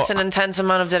 That takes an intense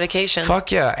amount of dedication.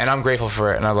 Fuck yeah, and I'm grateful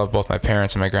for it, and I love both my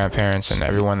parents and my grandparents and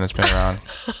everyone that's been around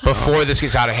before this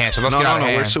gets out of hand. So let's get out of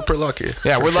hand. We're super lucky.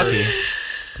 Yeah, For we're sure. lucky.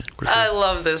 I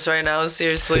love this right now,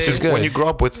 seriously. This is good. When you grow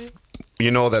up with,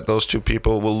 you know that those two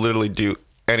people will literally do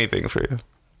anything for you,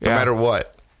 no Yeah. matter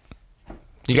what.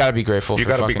 You gotta be grateful You for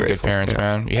gotta be fucking grateful, good parents, yeah.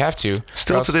 man. You have to.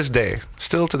 Still to this day,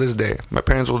 my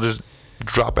parents will just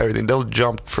drop everything. They'll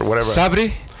jump for whatever.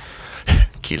 Sabri,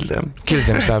 Kill them. kill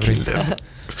them, Sabri. Kill them.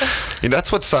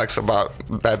 That's what sucks about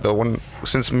that though.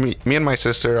 Since me and my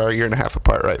sister are a year and a half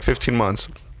apart, right? 15 months.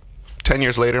 10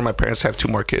 years later, my parents have 2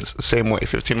 more kids. The same way,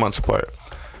 15 months apart.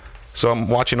 So I'm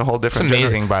watching a whole different. It's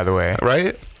amazing, by the way.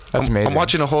 Right? That's amazing. I'm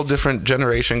watching a whole different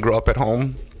generation grow up at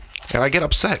home, and I get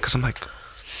upset because I'm like,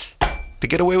 they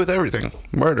get away with everything,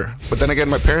 murder. But then again,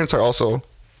 my parents are also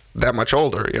that much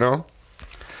older.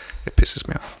 It pisses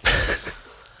me off.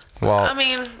 Well, I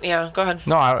mean, yeah, go ahead.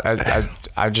 no,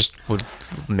 I just would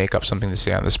make up something to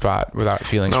say on the spot without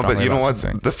feeling. No, but strongly you know about what?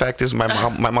 something. The fact is, my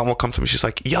mom will come to me. She's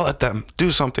like, yell at them,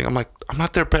 do something. I'm like, I'm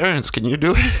not their parents. Can you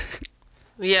do it?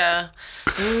 Yeah.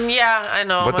 Yeah, I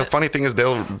know. But the funny thing is,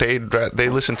 they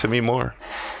listen to me more.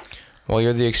 Well,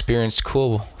 you're the experienced,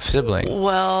 cool sibling.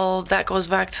 Well, that goes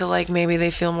back to like maybe they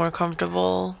feel more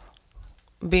comfortable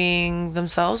being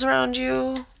themselves around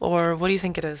you, or what do you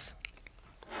think it is?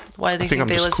 Why do you think I'm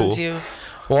they just listen cool. to you?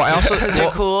 Well, I also Because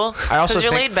you're cool. I also Because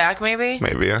you're think- laid back, maybe.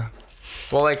 Maybe, yeah.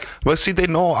 well, like But see, they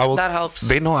know I will. That helps.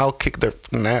 They know I'll kick their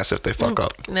ass if they fuck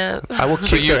up. Nah. I will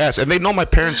kick their ass, and they know my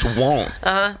parents won't.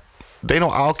 They know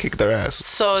I'll kick their ass,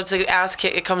 So it's an ass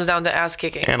kick. It comes down to ass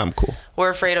kicking. and I'm cool.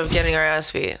 We're afraid of getting our ass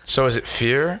beat. so is it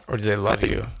fear or do they love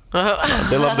you?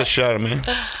 They love the shit out of me.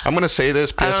 I'm gonna say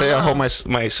this PSA. I hope my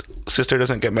sister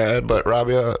doesn't get mad, but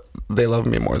Rabia, they love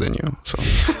me more than you. So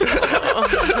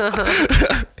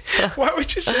Why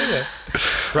would you say that?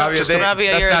 Rabia,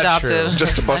 Rabia, that's you're not adopted. true.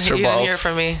 just to bust her You didn't balls. hear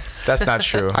from me. That's not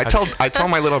true. I tell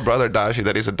my little brother Dashi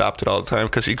that he's adopted all the time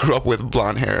because he grew up with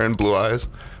blonde hair and blue eyes.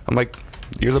 I'm like,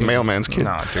 you're the mailman's kid.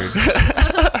 No, dude.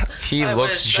 He I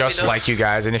looks wish, just that'd be like you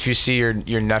guys, and if you see your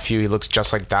nephew, he looks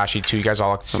just like Dashi too. You guys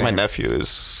all look the same. My nephew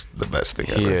is the best thing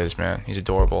ever. He is, man. He's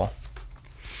adorable.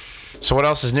 So what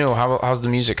else is new? How's the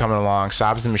music coming along?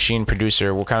 Sob's the Machine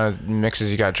producer. What kind of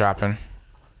mixes you got dropping?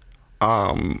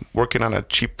 Working on a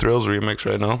Cheap Thrills remix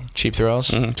right now. Cheap Thrills?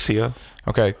 See ya.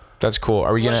 Okay, that's cool.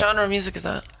 Are we What gonna? genre of music is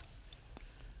that?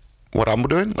 What I'm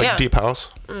doing? Like Yeah. deep house.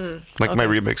 Like my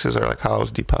remixes are like house,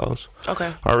 deep house.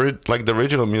 Okay. Like the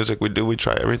original music we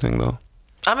try everything though.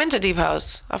 I'm into deep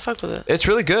house. I fuck with it. It's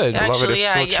really good. love it. Actually, It's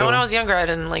yeah. so Yeah, chill. when I was younger, I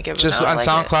didn't like it. But Just now I on like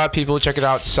SoundCloud, it. people check it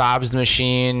out. Sob's the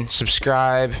Machine.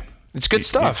 Subscribe. It's good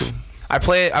stuff. too. I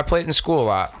play it in school a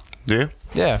lot. Yeah.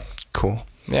 Yeah, Cool.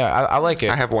 yeah. I like it.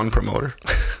 I have one promoter.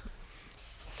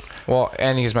 Well,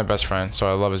 and he's my best friend, so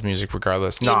I love his music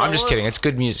regardless. No, You know I'm just what? kidding. It's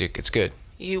good music. It's good.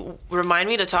 You remind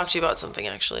me to talk to you about something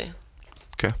actually.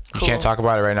 Okay. You Cool. can't talk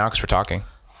about it right now because we're talking.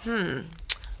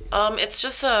 It's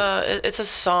just it's a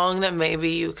song that maybe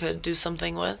you could do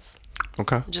something with.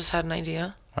 Okay. Just had an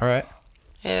idea. All right.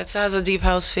 It has a deep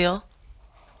house feel,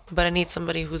 but I need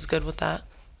somebody who's good with that.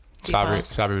 Deep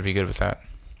house. Sabri would be good with that.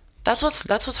 That's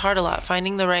what's hard a lot.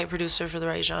 Finding the right producer for the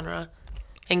right genre,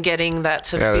 and getting that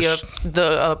to Yeah, be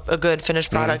that's- a good finished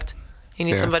product. You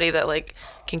need Yeah. somebody that like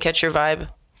can catch your vibe.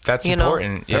 That's You know,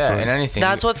 important. Yeah, definitely. and anything.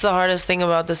 That's what's the hardest thing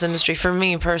about this industry for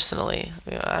me personally.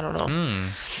 Yeah, I don't know.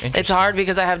 It's Interesting. hard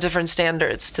because I have different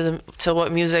standards to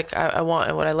what music I want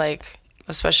and what I like,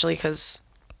 especially because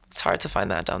it's hard to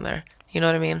find that down there. You know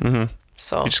what I mean? Mm-hmm.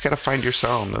 So You just gotta find your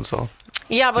sound. That's all.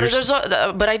 yeah, but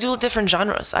but I do different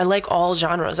genres. I like all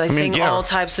genres. I sing yeah. all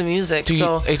types of music. Dude,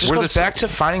 so it just We're goes the back to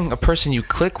finding a person you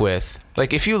click with.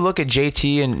 Like if you look at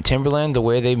JT and Timberland, the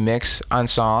way they mix on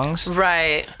songs,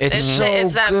 right, it's so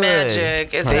it's that good.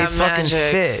 magic. It's they that fucking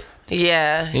magic. fit.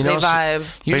 Yeah, You know, they vibe.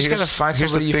 You But just gotta here's- find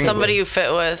here's the somebody. thing. Somebody you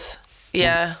fit with.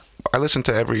 Yeah. I listen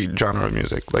to every genre of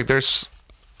music. Like there's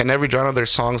in every genre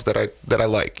there's songs that I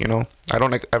like. You know, I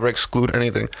don't ever exclude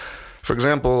anything. For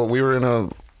example, we were in a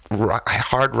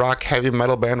hard rock heavy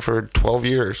metal band for 12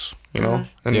 years. You know,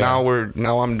 and Yeah.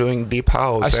 now I'm doing deep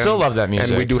house. I still love that music.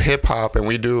 And we do hip hop and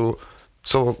we do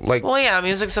so like Well, yeah,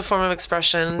 music's a form of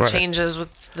expression. Right. Changes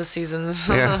with the seasons.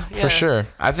 Yeah, For sure.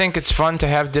 I think it's fun to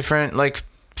have different like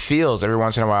feels every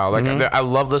once in a while. Like I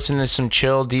love listening to some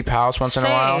chill deep house once in a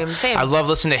while. Same. I love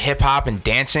listening to hip hop and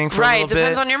dancing for a Right, little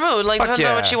depends bit. on your mood. Like Fuck depends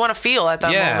on yeah. what you want to feel at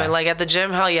that Yeah. moment. Like at the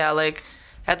gym, hell yeah. Like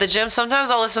at the gym, sometimes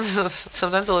I'll listen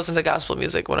to gospel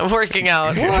music when I'm working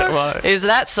out. What? Is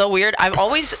that so weird? I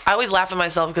always laugh at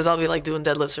myself because I'll be like doing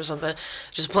deadlifts or something,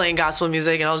 just playing gospel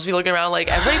music, and I'll just be looking around like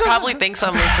everybody probably thinks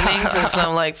I'm listening to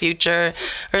some like Future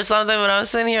or something, but I'm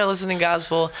sitting here listening to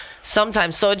gospel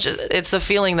sometimes. So it's the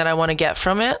feeling that I want to get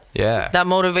from it. Yeah. That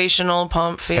motivational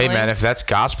pump feeling. Hey man, if that's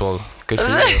gospel, good for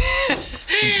you.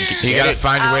 You gotta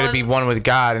find your way to be one with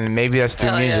God, and maybe that's through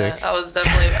Hell music. Yeah. I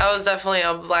was definitely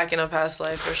a black in a past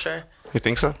life for sure. You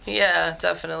think so? Yeah,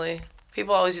 definitely.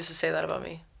 People always used to say that about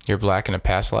me. You're black in a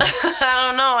past life. I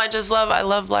don't know. I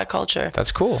love black culture.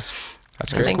 That's cool.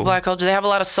 That's I great. think black culture, they have a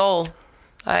lot of soul.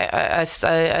 I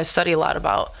study a lot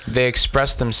about They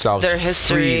express themselves their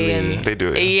history freely. and They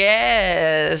do. Yeah.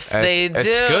 yes, they do. It's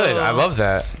good. I love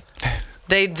that.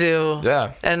 They do.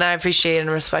 Yeah. And I appreciate and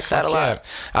respect that a Yeah. lot.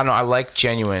 I don't know. I like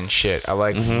genuine shit. I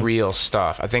like real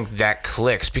stuff. I think that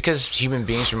clicks because human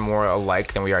beings are more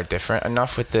alike than we are different.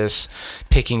 Enough with this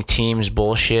picking teams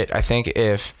bullshit. I think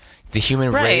if the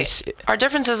human race, Our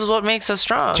differences is what makes us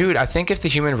strong. dude, I think if the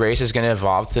human race is going to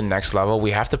evolve to the next level,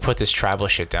 we have to put this tribal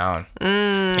shit down.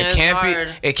 It's hard.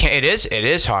 It can't. It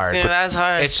is hard. Yeah, that's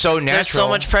hard. It's so natural. There's so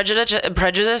much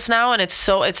prejudice now, and it's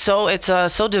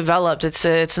so developed.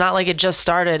 It's not like it just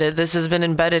started. This has been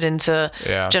embedded into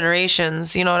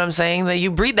generations. You know what I'm saying? That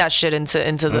you breed that shit into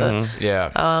the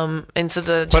into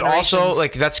the. But also, generations.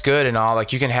 like, that's good and all.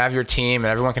 Like, you can have your team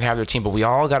and everyone can have their team, but we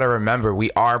all got to remember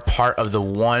we are part of the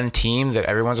one team that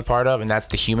everyone's a part of, and that's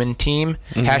the human team.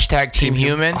 Hashtag Team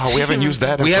Human. Oh, we haven't used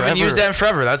that in We forever. haven't used that in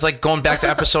forever. That's like going back to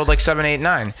episode like 7, 8,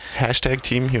 9. Hashtag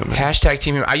Team Human. Hashtag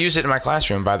Team Human. I use it in my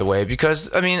classroom, by the way,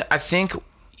 because, I mean, I think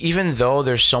even though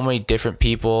there's so many different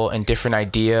people and different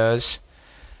ideas,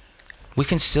 we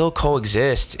can still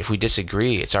coexist if we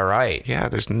disagree. It's all right. Yeah,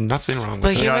 there's nothing wrong with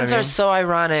But that. know what I humans mean? are so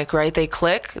ironic, right? They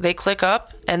click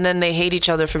up, and then they hate each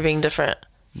other for being different.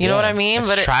 You know what I mean? It's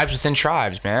But tribes within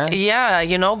tribes, man. yeah,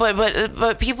 you know,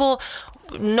 but people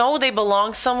know they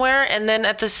belong somewhere, and then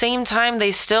at the same time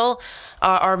they still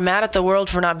are mad at the world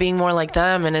for not being more like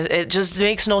them, and it just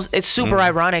makes no. It's super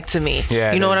ironic to me.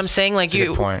 Yeah, you it know what is. I'm saying? Like It's a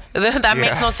good point. that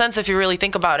makes no sense if you really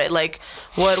think about it. Like,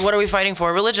 what are we fighting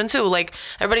for? Religion too. Like,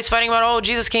 everybody's fighting about, oh,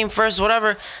 Jesus came first,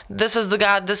 whatever. This is the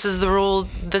God. This is the rule.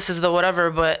 This is the whatever.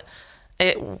 But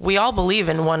we all believe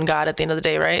in one God at the end of the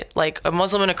day, right? Like, a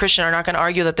Muslim and a Christian are not going to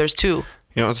argue that there's two.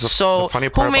 You know, it's So the funny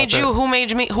part who made about you? that. Who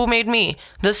made me? Who made me?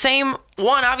 The same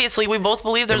one. Obviously, we both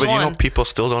believe there's But you one. know, people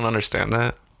still don't understand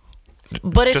that.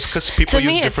 But it's just 'cause people to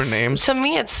use me, different it's- names. To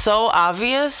me, it's so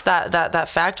obvious that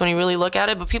fact when you really look at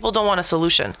it. But people don't want a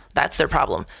solution. That's their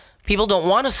problem. People don't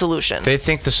want a solution. They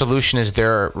think the solution is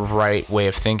their right way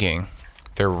of thinking.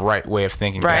 Their right way of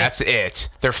thinking. Right. That's it.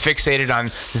 They're fixated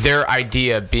on their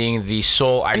idea being the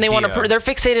sole idea. and they want to. They're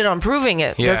fixated on proving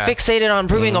it. Yeah. They're fixated on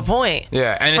proving a point.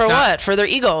 Yeah, and for it's not- what? For their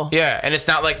ego. Yeah, and it's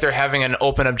not like they're having an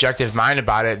open, objective mind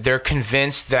about it. They're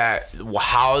convinced that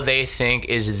how they think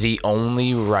is the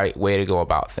only right way to go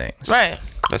about things. Right.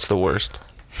 That's the worst.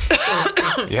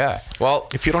 Yeah. Well,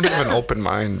 If you don't have an open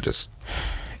mind, just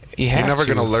you're you're never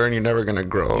gonna learn. You're never gonna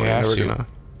grow. You You're have never to. gonna.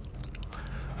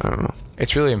 I don't know.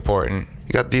 It's really important.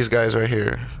 You got these guys right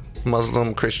here: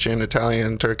 Muslim, Christian,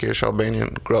 Italian, Turkish,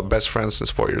 Albanian. Grew up best friends since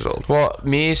 4 years old. Well,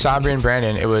 me, Sabri, and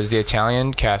Brandon, it was the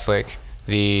Italian Catholic,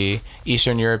 the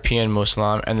Eastern European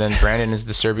Muslim, and then Brandon is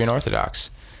the Serbian Orthodox.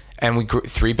 And we grew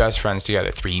 3 best friends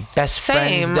together. 3 best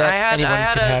friends Same. that I anyone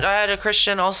could have. had a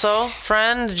Christian also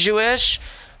friend, Jewish,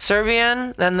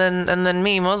 Serbian, and then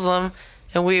me, Muslim,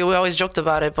 and we always joked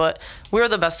about it. But we were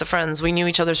the best of friends. We knew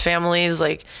each other's families.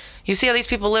 Like, you see how these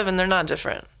people live, and they're not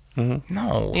different.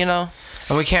 No. You know.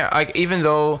 And we can't, like, even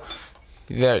though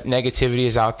the negativity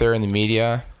is out there in the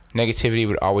media, negativity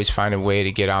would always find a way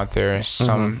to get out there,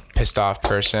 some pissed off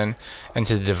person, and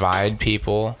to divide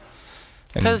people.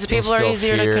 and Because people are instill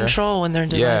easier to fear. control when they're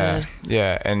divided.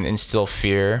 Yeah, and instill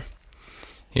fear.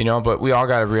 You know, but we all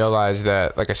got to realize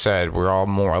that, like I said, we're all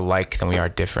more alike than we are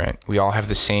different. We all have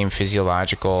the same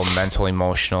physiological, mental,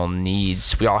 emotional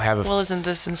needs. We all have Well, isn't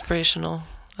this inspirational?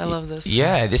 I love this.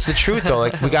 yeah, it's the truth though.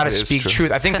 Like, we got to It is speak true.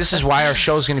 truth. I think this is why our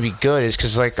show's going to be good, is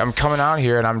because, like, I'm coming out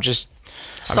here and I'm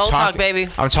Soul talk, baby.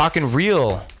 I'm talking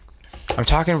real.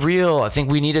 I think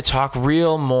we need to talk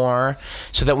real more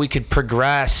so that we could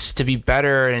progress to be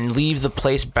better and leave the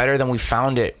place better than we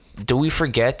found it. Do we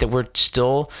forget that we're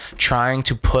still trying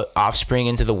to put offspring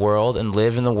into the world and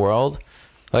live in the world?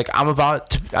 Like, I'm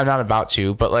not about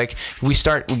to, but like, we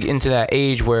get into that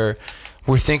age where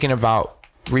we're thinking about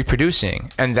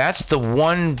reproducing, and that's the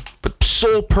one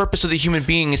sole purpose of the human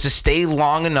being, is to stay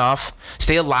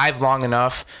alive long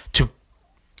enough to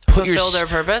Fulfill their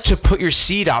purpose? to put your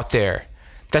seed out there.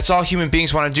 That's all human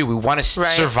beings want to do. We want to Right.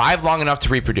 survive long enough to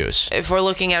reproduce. If we're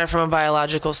looking at it from a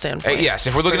biological standpoint. Yes,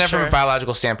 if we're looking For at it from sure. a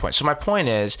biological standpoint. So my point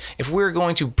is, if we're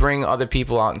going to bring other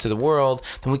people out into the world,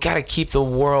 then we got to keep the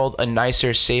world a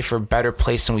nicer, safer, better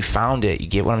place than we found it. You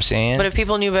get what I'm saying? But if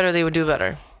people knew better, they would do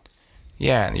better.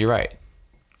 Yeah, you're right.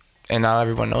 And not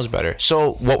everyone knows better.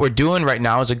 So what we're doing right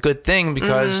now is a good thing,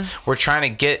 because we're trying to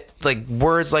get like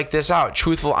words like this out,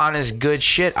 truthful, honest, good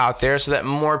shit out there, so that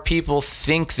more people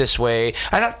think this way.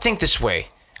 I not think this way.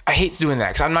 I hate doing that,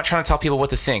 because I'm not trying to tell people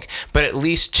what to think, but at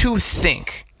least to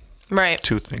think. Right.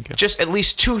 To think. Yeah. Just at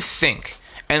least to think.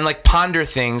 and like ponder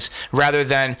things rather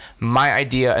than my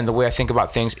idea and the way I think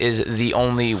about things is the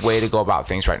only way to go about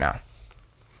things right now.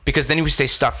 Because then you would stay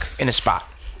stuck in a spot.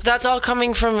 That's all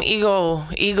coming from ego.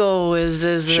 Ego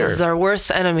is our worst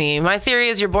enemy. My theory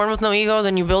is you're born with no ego,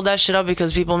 then you build that shit up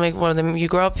because people make one of them. You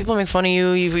grow up, people make fun of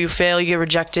you. You fail, you get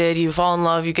rejected, you fall in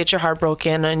love, you get your heart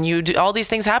broken, and you do, all these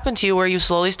things happen to you where you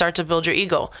slowly start to build your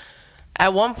ego.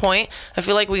 At one point, I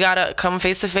feel like we gotta come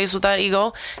face to face with that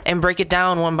ego and break it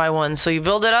down one by one. So you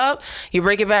build it up, you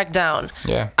break it back down.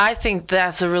 Yeah. I think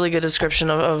that's a really good description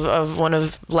of one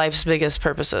of life's biggest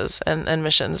purposes and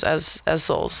missions as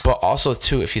souls. But also,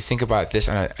 too, if you think about this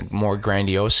on a more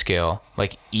grandiose scale,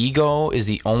 like ego is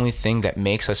the only thing that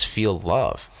makes us feel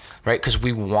love, right? Because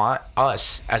we want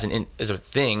us as a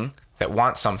thing that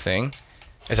wants something,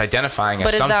 as identifying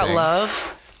as something. But is that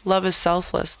love? Love is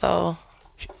selfless, though.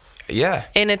 Yeah.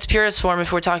 In its purest form,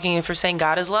 if we're saying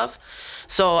God is love.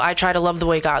 So I try to love the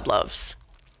way God loves.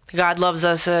 God loves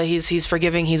us. He's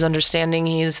forgiving. He's understanding.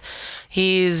 He's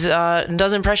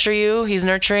doesn't pressure you. He's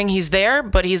nurturing. He's there,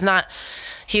 but he's not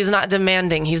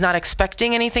demanding. He's not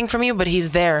expecting anything from you, but he's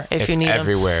there if you need him. It's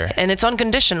everywhere. And it's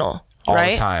unconditional. All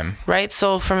right? the time. Right?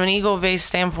 So from an ego-based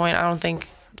standpoint, I don't think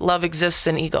love exists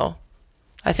in ego.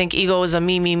 I think ego is a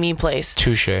me place.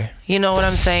 Touche. You know what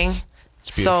I'm saying?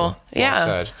 It's beautiful. So yeah,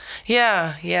 well said.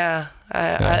 yeah.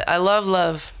 I love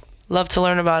love. Love to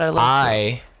learn about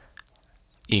it.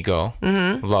 Ego.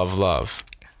 Love.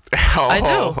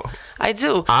 Oh. I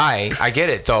do. I get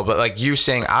it though, but like you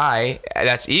saying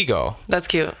that's ego. That's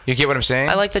cute. You get what I'm saying?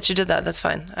 I like that you did that. That's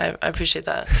fine. I appreciate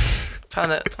that.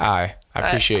 Found it. I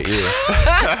appreciate you.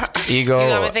 Ego. You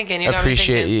got me thinking.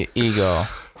 Ego.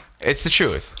 It's the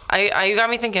truth. You got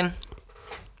me thinking.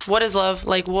 What is love?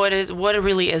 Like, what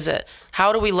really is it?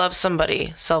 How do we love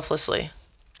somebody selflessly?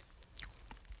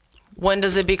 When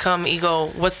does it become ego?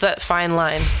 What's that fine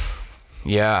line?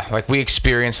 Yeah, like we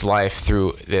experience life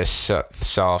through this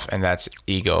self, and that's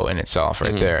ego in itself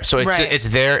right there. So it's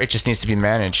there. It just needs to be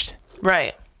managed.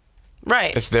 Right.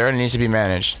 It's there and it needs to be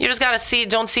managed. You just gotta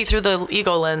don't see through the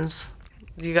ego lens.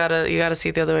 You gotta see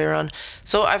it the other way around.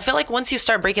 So I feel like once you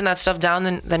start breaking that stuff down,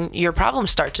 then your problems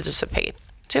start to dissipate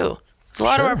too. A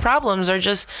lot of our problems are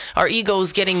just our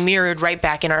egos getting mirrored right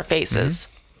back in our faces.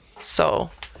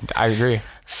 So I agree.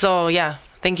 So yeah,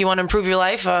 think you want to improve your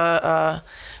life?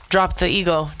 Drop the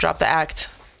ego, drop the act.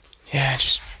 Yeah,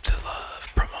 just the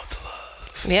love, promote the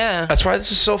love. Yeah, that's why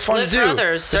this is so fun Live to do. For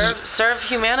others, serve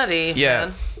humanity. Yeah,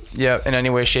 man. Yeah, in any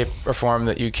way, shape, or form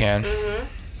that you can.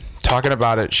 Talking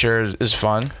about it sure is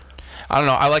fun. I don't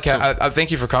know. I like it. I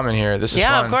thank you for coming here. This is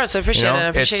fun. Yeah, of course. I appreciate it. I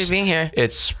appreciate you being here.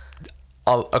 It's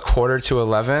a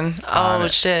 11:15. Oh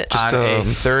shit! Just on a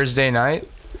Thursday night.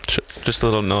 Just a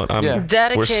little note.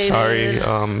 Dedicated. We're sorry,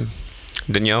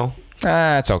 Danielle.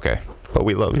 It's okay. But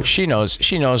we love you. She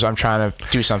knows I'm trying to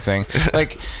do something.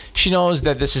 Like, she knows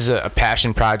that this is a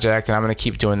passion project and I'm going to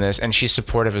keep doing this. And she's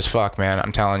supportive as fuck, man.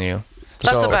 I'm telling you.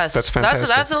 That's the best. That's fantastic.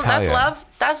 That's love.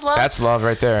 That's love. That's love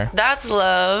right there. That's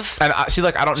love. And I see,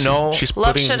 like, I don't know.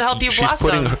 Love should help you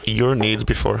blossom. She's putting your needs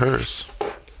before hers.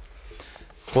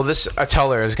 Well, I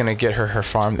tell her is gonna get her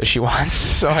farm that she wants,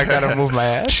 so I gotta move my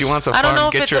ass. She wants a farm. I don't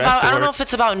know if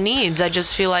it's about needs. I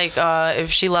just feel like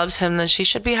if she loves him, then she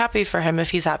should be happy for him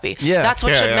if he's happy. Yeah, that's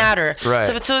what should matter.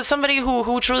 Right. So somebody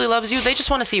who truly loves you, they just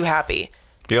want to see you happy.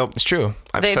 Yep, it's true.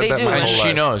 They do. And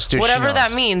she knows, dude. Whatever she knows.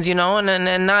 that means,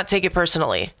 and not take it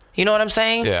personally. You know what I'm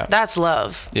saying? Yeah. That's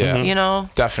love. Yeah. You know.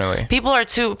 Definitely. People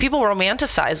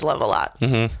romanticize love a lot.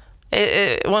 Mm-hmm.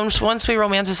 Once we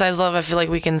romanticize love, I feel like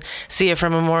we can see it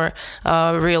from a more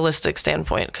realistic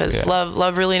standpoint, because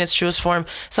love really in its truest form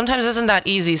sometimes isn't that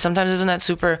easy. Sometimes isn't that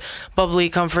super bubbly,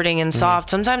 comforting, and soft.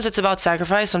 Sometimes it's about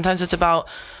sacrifice. Sometimes it's about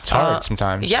hard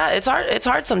sometimes. Yeah, it's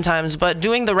hard sometimes, but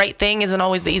doing the right thing isn't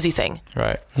always the easy thing.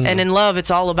 Right. Mm-hmm. And in love, it's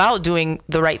all about doing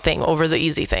the right thing over the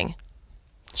easy thing.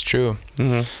 It's true.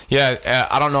 Mm-hmm. Yeah,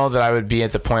 I don't know that I would be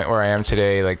at the point where I am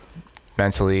today, like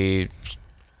mentally,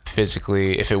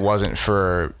 physically, if it wasn't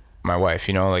for my wife,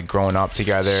 like growing up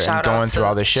together and going through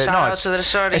all this shit. It's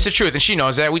the truth, and she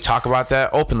knows that. We talk about that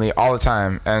openly all the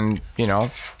time, and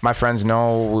my friends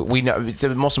know. We know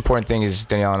the most important thing is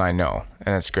Danielle and I know,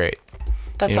 and that's great.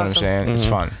 That's awesome. What I'm saying? Mm-hmm. It's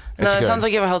fun. It sounds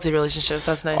like you have a healthy relationship.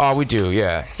 That's nice. Oh, we do,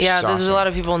 yeah. Yeah, there's a lot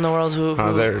of people in the world who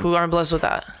aren't blessed with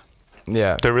that.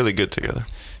 Yeah, they're really good together.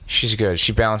 She's good.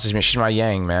 She balances me. She's my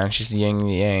yang, man. She's the yin and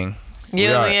the yang.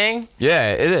 Yin and the yang?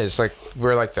 Yeah, it is. Like,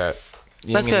 we're like that.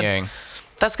 Yin That's and good. Yang.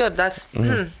 That's good.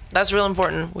 That's real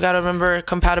important. We got to remember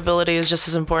compatibility is just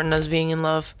as important as being in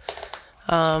love.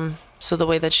 So the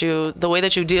way that you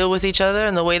deal with each other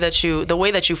and the way that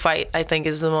you fight, I think,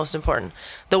 is the most important.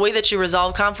 The way that you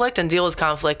resolve conflict and deal with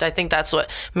conflict, I think that's what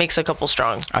makes a couple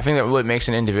strong. I think that what makes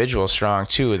an individual strong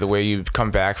too, the way you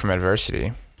come back from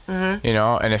adversity. Mm-hmm. You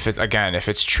know, and if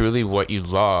it's truly what you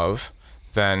love,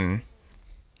 then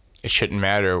it shouldn't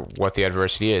matter what the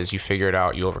adversity is. You figure it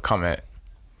out, you overcome it.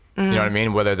 Mm-hmm. You know what I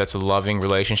mean? Whether that's a loving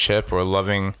relationship or a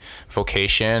loving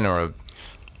vocation or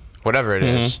whatever it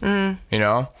is, you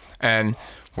know? And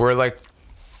we're like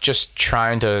just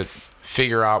trying to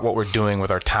figure out what we're doing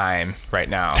with our time right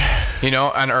now, you know,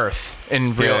 on Earth.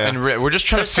 We're just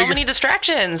trying There's to figure... so many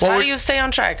distractions. How do you stay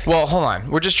on track? Well, hold on.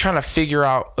 We're just trying to figure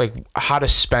out like how to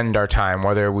spend our time,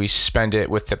 whether we spend it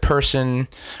with the person,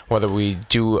 whether we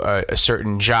do a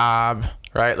certain job,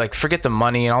 right? Like forget the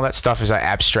money and all that stuff is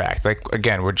abstract. Like,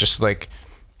 again, we're just like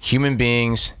human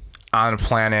beings on a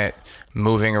planet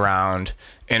moving around,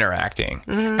 interacting.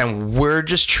 And we're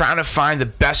just trying to find the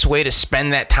best way to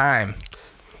spend that time.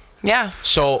 Yeah.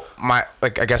 So I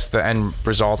guess the end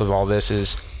result of all this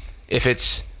is if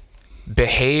it's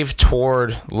behave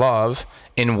toward love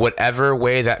in whatever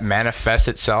way that manifests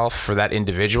itself for that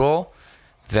individual,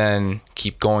 then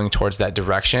keep going towards that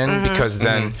direction because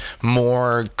then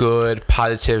more good,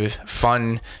 positive,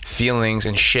 fun feelings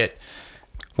and shit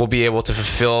will be able to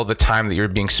fulfill the time that you're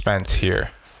being spent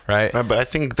here, right? But I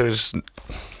think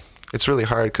it's really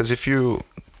hard because if you,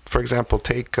 for example,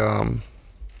 take,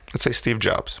 let's say Steve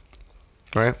Jobs,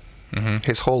 right?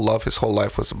 His whole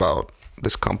life was about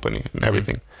this company and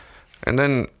everything. And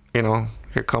then, you know,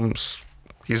 here comes,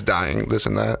 he's dying, this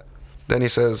and that. Then he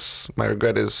says, my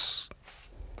regret is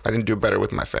I didn't do better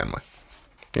with my family,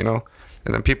 you know?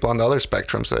 And then people on the other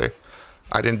spectrum say,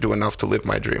 I didn't do enough to live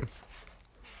my dream.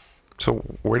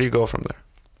 So where do you go from there?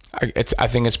 I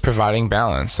think it's providing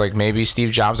balance. Like maybe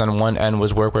Steve Jobs on one end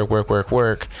was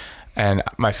work, and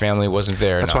my family wasn't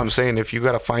there. That's what I'm saying. If you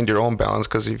got to find your own balance,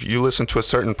 because if you listen to a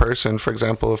certain person, for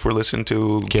example, if we're listening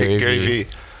to Gary Vee,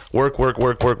 work.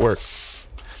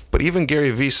 But even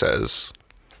Gary Vee says,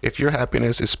 if your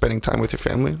happiness is spending time with your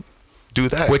family, do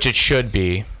that. Which it should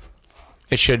be.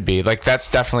 It should be. Like, that's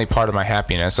definitely part of my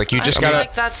happiness. Like, you just gotta...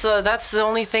 like that's the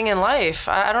only thing in life.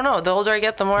 I don't know. The older I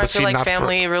get, the more I feel like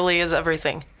family really is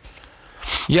everything.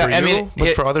 Yeah, I mean...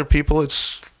 But for other people,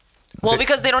 it's... Well,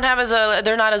 because they're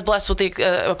not as blessed with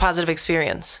a positive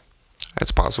experience.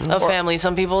 That's possible. Of family.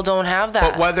 Some people don't have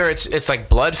that. But whether it's like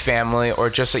blood family or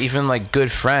just even like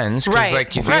good friends. Right.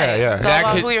 Like, Yeah. It's all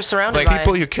about who you're surrounded by.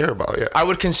 People you care about, yeah. I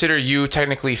would consider you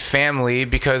technically family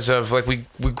because of like we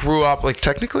grew up like...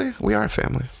 Technically, we are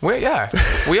family. We are.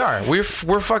 We're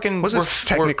fucking... What's this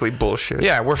technically bullshit?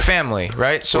 Yeah, we're family,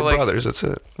 right? So we're brothers, that's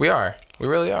it. We are. We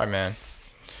really are, man.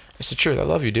 It's the truth. I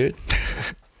love you, dude.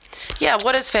 Yeah,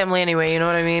 what is family anyway? You know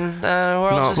what I mean? We're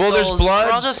all just souls. There's blood.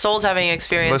 We're all just souls having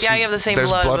experience. Listen, you have the same there's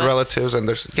blood. There's blood relatives and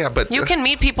there's... Yeah, but... You can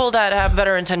meet people that have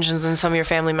better intentions than some of your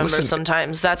family members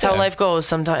sometimes. That's how life goes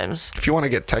sometimes. If you want to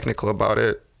get technical about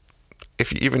it,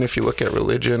 even if you look at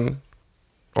religion,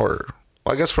 or...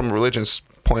 Well, I guess from religion's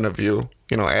point of view,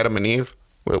 you know, Adam and Eve,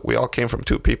 we all came from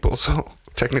two people, so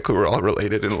technically we're all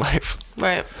related in life.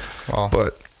 Right. Well...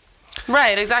 But...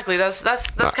 Right, exactly. That's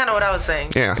kind of what I was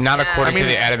saying. Yeah. Not according to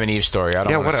the Adam and Eve story. I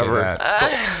don't want to say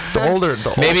that. The older...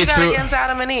 Maybe what you got against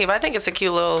Adam and Eve? I think it's a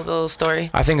cute little story.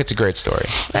 I think it's a great story.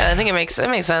 Yeah, I think it makes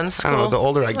sense. I don't know. The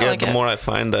older I get, like the more I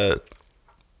find that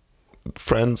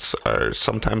friends are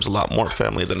sometimes a lot more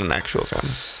family than an actual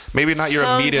family. Maybe not your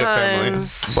immediate family,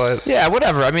 but yeah,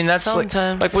 whatever. I mean, that's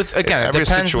like with, again, it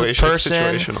depends on the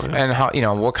person and how, you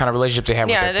know, what kind of relationship they have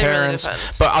with their parents. Really,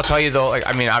 but I'll tell you though, like,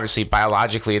 I mean, obviously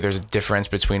biologically there's a difference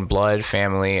between blood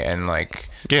family and like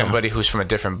somebody who's from a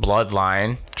different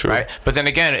bloodline. True. Right? But then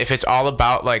again, if it's all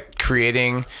about like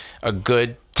creating a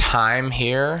good time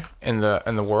here in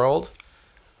the world,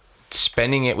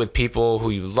 spending it with people who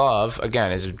you love,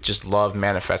 again, is just love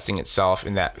manifesting itself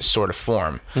in that sort of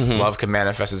form. Love can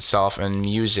manifest itself in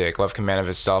music. Love can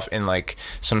manifest itself in like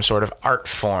some sort of art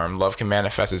form. Love can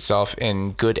manifest itself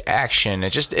in good action.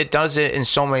 It does it in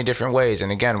so many different ways. And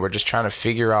again, we're just trying to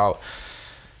figure out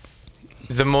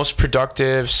the most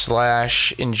productive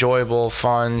 / enjoyable,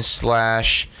 fun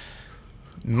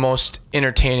 / most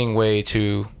entertaining way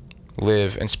to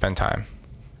live and spend time.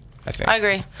 I think. I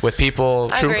agree. With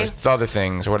people, agree. with other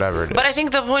things, whatever it is. But I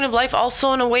think the point of life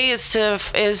also in a way is to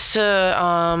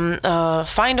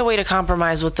find a way to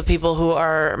compromise with the people who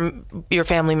are your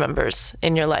family members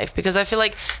in your life. Because I feel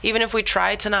like even if we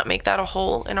try to not make that a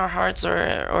hole in our hearts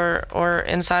or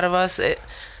inside of us, it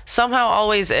somehow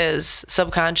always is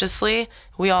subconsciously.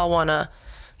 We all want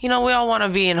to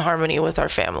be in harmony with our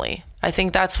family. I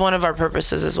think that's one of our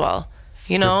purposes as well.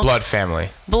 you know? Blood family.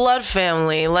 Blood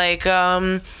family. Like,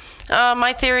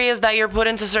 my theory is that you're put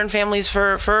into certain families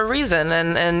for a reason,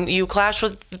 and you clash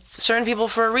with certain people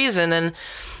for a reason, and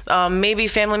maybe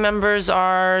family members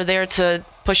are there to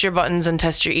push your buttons and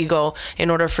test your ego in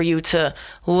order for you to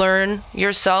learn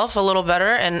yourself a little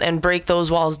better and break those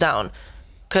walls down.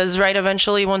 Because, right,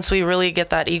 eventually, once we really get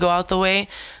that ego out the way,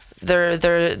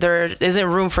 there isn't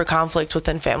room for conflict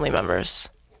within family members.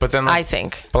 But then, I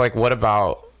think. But like, what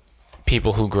about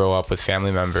people who grow up with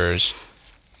family members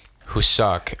who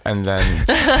suck, and then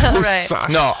Right. Suck.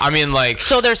 no, I mean like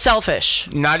So they're selfish.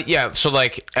 not so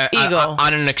like Ego.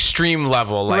 on an extreme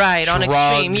level, like Right, on drugs,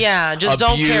 extreme, yeah, just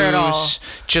don't care at all. abuse,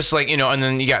 just like and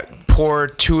then you got poor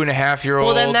 2.5-year-old.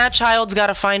 Well, then that child's got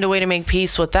to find a way to make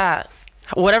peace with that,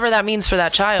 whatever that means for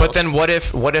that child. But then what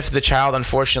if the child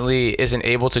unfortunately isn't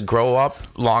able to grow up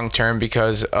long term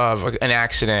because of an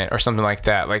accident or something like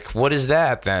that? Like, what is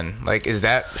that then? Like, is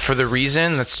that for the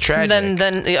reason? That's tragic.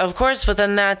 Then of course, but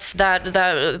then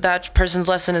that person's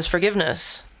lesson is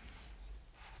forgiveness.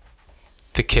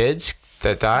 The kids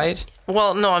that died?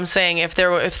 Well, no, I'm saying if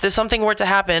there's something were to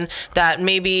happen that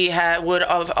maybe would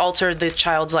have altered the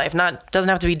child's life, doesn't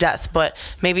have to be death, but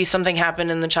maybe something happened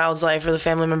in the child's life, or the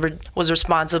family member was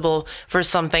responsible for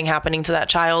something happening to that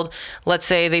child. Let's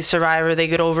say they survive, or they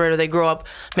get over it, or they grow up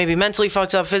maybe mentally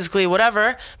fucked up, physically,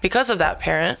 whatever, because of that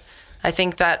parent. I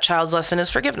think that child's lesson is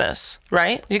forgiveness,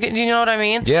 right? Do you know what I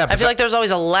mean? Yeah. I feel like there's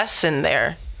always a lesson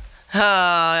there.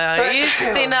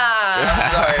 Istina.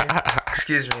 Sorry.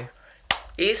 Excuse me.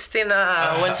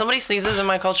 Istina. When somebody sneezes in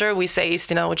my culture, we say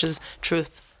Istina, which is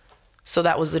truth. So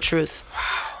that was the truth.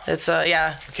 Wow. It's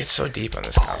yeah. It gets so deep on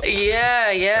this topic.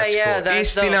 Yeah. Cool.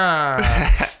 That's dope. Istina.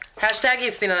 Hashtag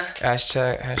Istina.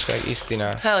 Hashtag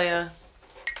Istina. Hell yeah.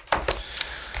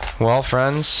 Well,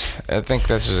 friends, I think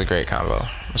this was a great combo.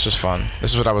 This was fun.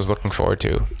 This is what I was looking forward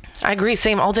to. I agree.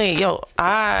 Same all day. Yo,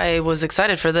 I was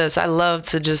excited for this. I love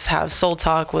to just have soul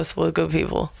talk with good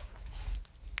people.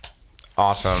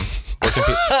 Awesome. All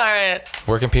right.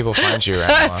 Where can people find you,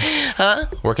 Enela? Huh?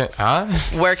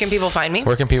 Where can people find me?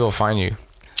 Where can people find you?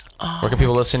 Where can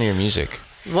people listen to your music?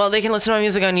 Well, they can listen to my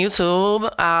music on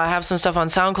YouTube. I have some stuff on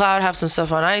SoundCloud, have some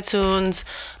stuff on iTunes.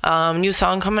 New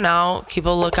song coming out. Keep a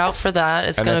lookout for that.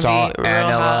 It's going to be real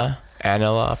hot.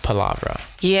 Enela Palavra.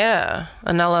 Yeah.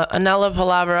 Enela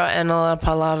Palavra, Enela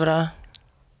Palavra.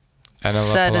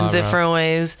 Said in different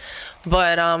ways.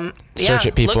 But, yeah, Search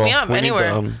it, people. look me up We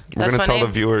anywhere. We're That's going my to tell name.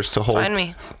 the viewers to hold. Find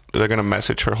me. They're going to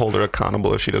message her, hold her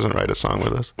accountable if she doesn't write a song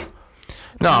with us.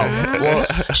 No. Well,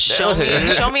 Show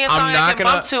me a song I can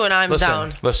bump to and I'm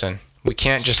down. Listen. We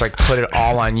can't just like put it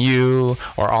all on you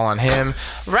or all on him.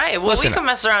 Right. Well, Listen, we can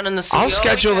mess around in the studio.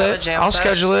 I'll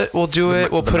schedule it. We'll do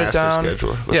it. We'll the put it master down.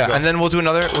 schedule. Let's Yeah, go. and then we'll do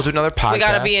another podcast. We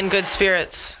gotta be in good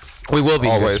spirits. We will be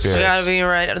in good Always. spirits. We gotta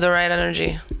be the right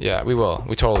energy. Yeah, we will.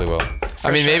 We totally will.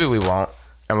 I mean, sure. maybe we won't,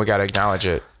 and we gotta acknowledge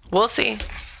it. We'll see.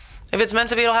 If it's meant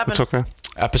to be, it'll happen. It's okay.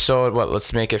 Episode what?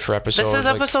 Let's make it for episode. This is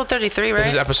episode 33, right?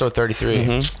 This is episode 33.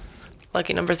 Mm-hmm.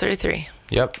 Lucky number 33.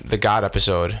 Yep, the God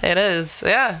episode. It is.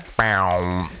 Yeah. Bow.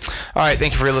 All right,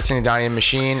 thank you for listening to Donny and the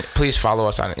Machine. Please follow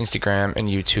us on Instagram and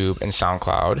YouTube and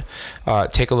SoundCloud.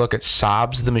 Take a look at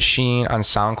Sobs the Machine on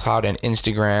SoundCloud and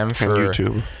Instagram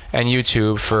and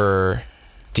YouTube for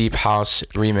deep house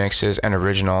remixes and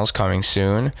originals coming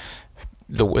soon.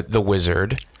 The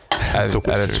Wizard at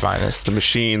its finest. The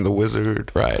Machine, the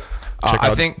Wizard. Right. Check I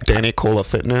out think Danny Cola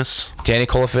Fitness. Danny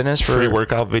Cola Fitness for Free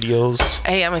workout videos.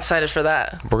 Hey, I'm excited for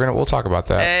that. We'll talk about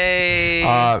that. Hey.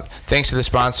 Thanks to the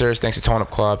sponsors. Thanks to Tone Up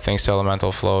Club. Thanks to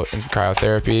Elemental Float and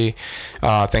Cryotherapy.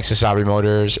 Thanks to Sabri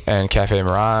Motors and Cafe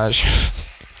Mirage.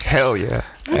 Hell yeah.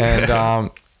 And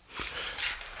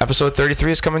episode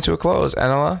 33 is coming to a close.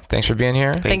 Enela, thanks for being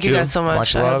here. Thank you guys so much.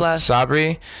 Much I had a love. blast.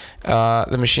 Sabri,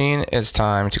 the Machine, it's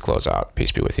time to close out.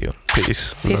 Peace be with you.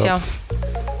 Peace. Peace, Love.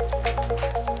 y'all.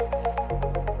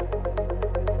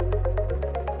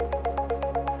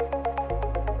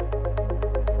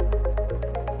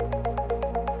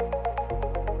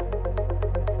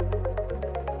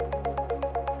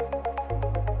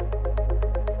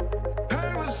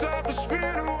 Hey, what's up? It's been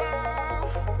a while.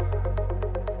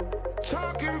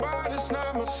 Talking about it's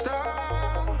not my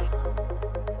style.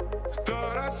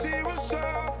 Thought I'd see what's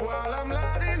up while I'm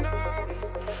lighting up.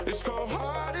 It's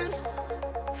cold-hearted,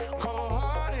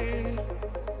 cold-hearted.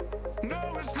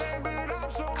 Know it's late, but I'm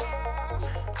so wild.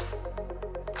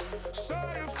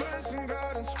 Saw your face and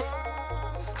got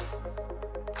inspired.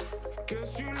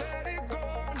 Guess you let it